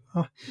you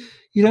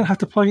don't have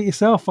to plug it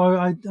yourself.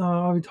 I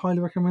would highly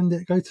recommend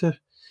it. Go to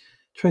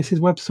Trace's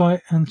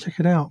website and check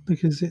it out,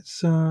 because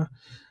it's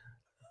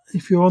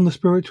if you're on the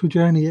spiritual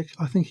journey,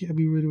 I think it would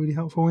be really, really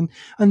helpful. And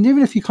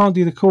even if you can't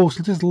do the course,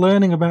 just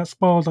learning about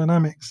spiral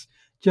dynamics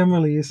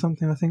generally is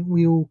something I think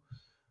we all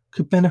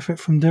could benefit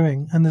from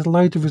doing. And there's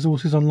loads of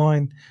resources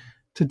online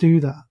to do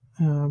that.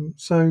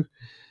 So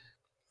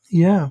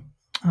yeah,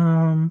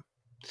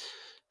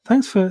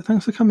 thanks for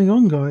coming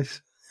on,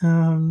 guys,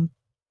 and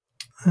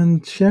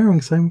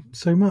sharing so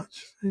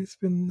much.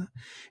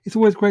 It's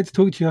always great to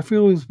talk to you. I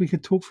feel as we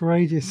could talk for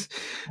ages.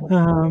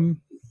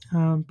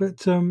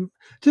 But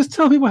just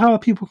tell people how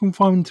people can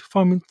find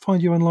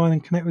you online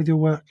and connect with your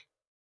work.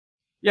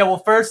 Yeah, well,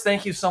 first,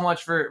 thank you so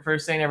much for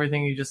saying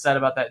everything you just said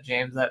about that,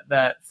 James.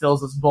 That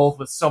fills us both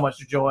with so much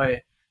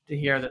joy to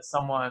hear that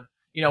someone,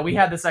 we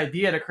had this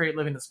idea to create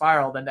Living the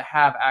Spiral, then to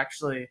have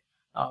actually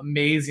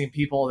amazing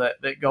people that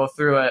go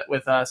through it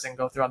with us and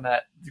go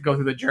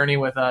through the journey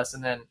with us,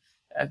 and then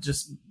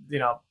just,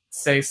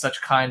 say such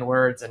kind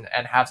words and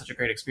have such a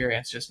great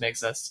experience just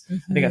makes us, I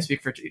think I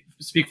speak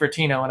for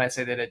Tina when I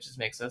say that it just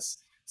makes us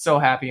so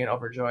happy and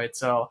overjoyed.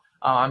 So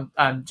I'm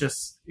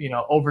just,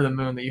 over the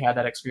moon that you had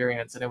that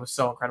experience, and it was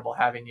so incredible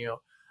having you.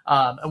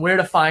 And where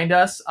to find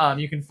us,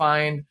 you can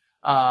find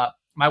my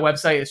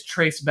website is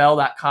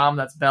tracebell.com.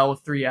 That's Bell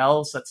with 3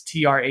 L's. That's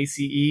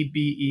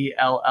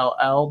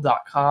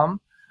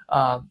TRACEBELLL.com.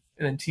 And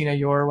then Tina,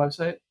 your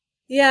website?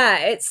 Yeah,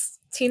 it's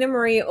Tina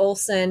Marie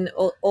Olsen,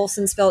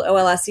 Olsen spelled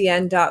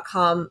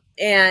OLSEN.com.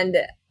 And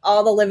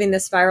all the Living the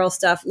Spiral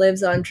stuff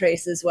lives on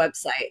Trace's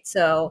website.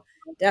 So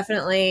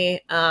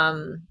definitely,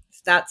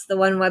 if that's the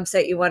one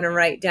website you want to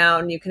write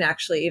down, you can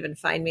actually even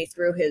find me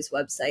through his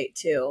website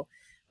too.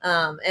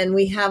 And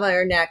we have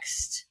our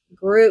next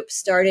group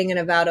starting in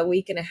about a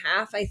week and a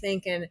half, I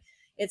think. And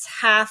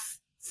it's half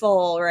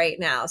full right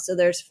now. So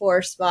there's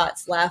 4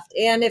 spots left.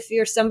 And if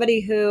you're somebody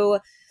who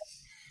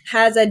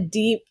has a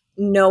deep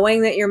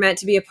knowing that you're meant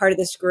to be a part of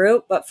this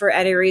group, but for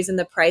any reason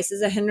the price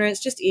is a hindrance,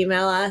 just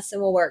email us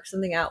and we'll work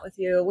something out with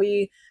you.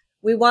 We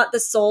want the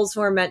souls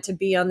who are meant to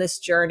be on this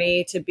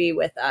journey to be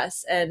with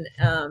us. And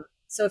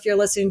so if you're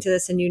listening to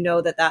this and you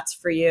know that that's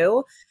for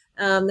you,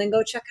 then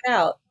go check it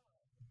out.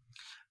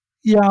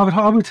 Yeah,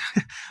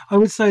 I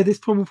would say this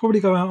will probably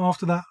go out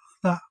after that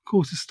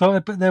course has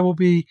started, but there will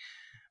be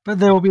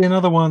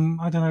another one.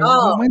 I don't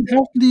know.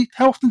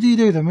 How often do you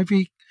do them?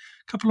 Maybe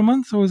a couple of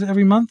months, or is it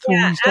every month?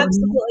 Yeah,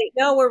 absolutely.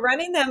 No, we're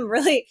running them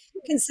really.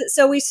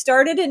 So we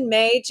started in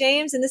May,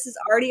 James, and this is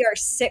already our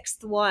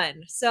 6th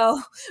one.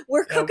 So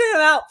we're cooking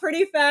them out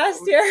pretty fast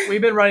here.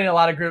 We've been running a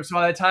lot of groups. So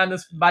by the time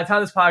this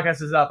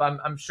podcast is up,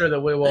 I'm sure that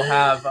we will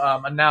have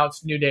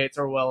announced new dates,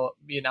 or we'll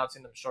be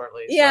announcing them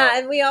shortly. Yeah,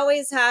 and we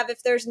always have,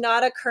 if there's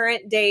not a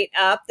current date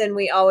up, then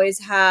we always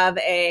have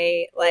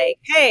a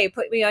hey,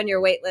 put me on your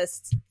wait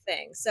list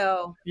thing.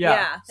 So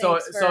so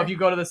if you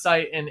go to the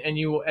site and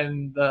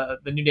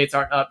the new dates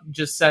aren't up,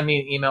 just send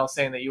me an email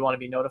saying that you want to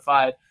be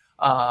notified,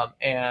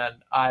 and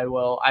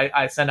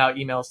I send out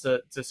emails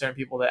to certain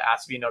people that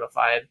ask to be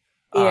notified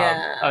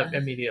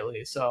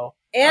immediately. So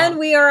and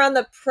we are on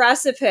the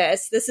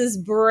precipice. This is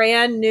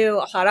brand new,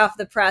 hot off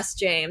the press,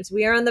 James.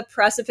 We are on the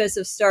precipice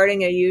of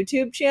starting a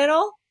YouTube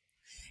channel,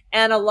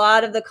 and a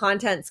lot of the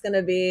content's going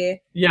to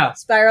be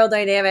spiral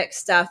dynamic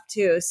stuff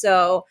too.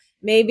 So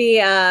maybe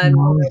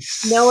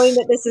knowing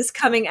that this is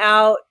coming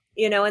out,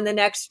 in the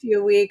next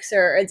few weeks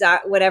or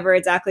whatever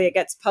exactly it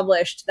gets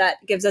published, that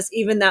gives us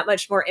even that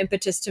much more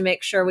impetus to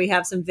make sure we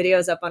have some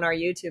videos up on our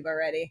YouTube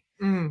already.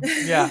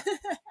 Yeah.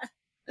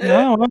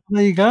 Yeah, well,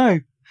 there you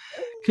go.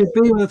 Could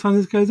be by the time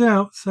this goes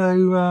out.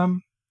 So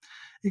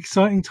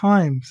exciting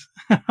times.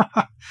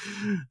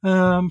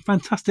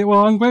 Fantastic.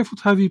 Well, I'm grateful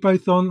to have you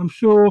both on. I'm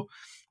sure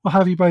I'll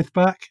have you both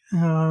back.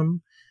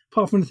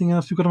 Apart from anything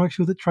else, we've got to make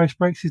sure that Trace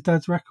breaks his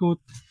dad's record.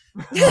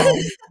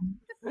 That's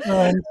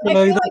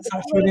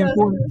really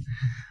important.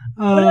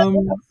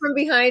 From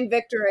behind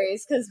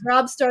victories, because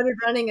Rob started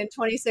running in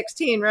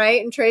 2016,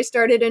 right? And Trace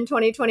started in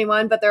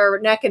 2021, but they're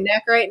neck and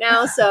neck right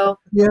now. So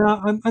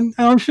yeah, and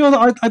I'm sure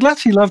that I'd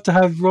actually love to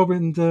have Rob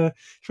and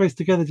Trace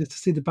together just to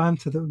see the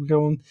banter that would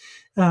go on.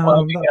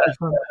 That'd be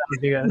fun.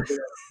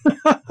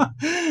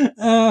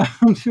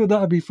 I'm sure that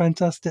would be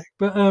fantastic.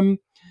 But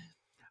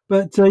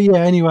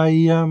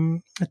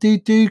anyway,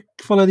 do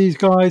follow these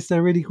guys.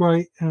 They're really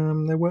great.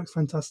 Their work's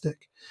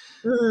fantastic.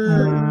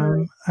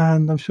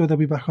 And I'm sure they'll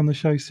be back on the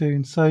show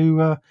soon.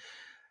 So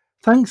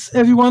thanks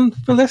everyone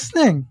for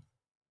listening.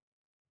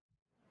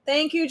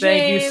 Thank you,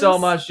 James. Thank you so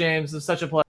much, James. It's such a pleasure.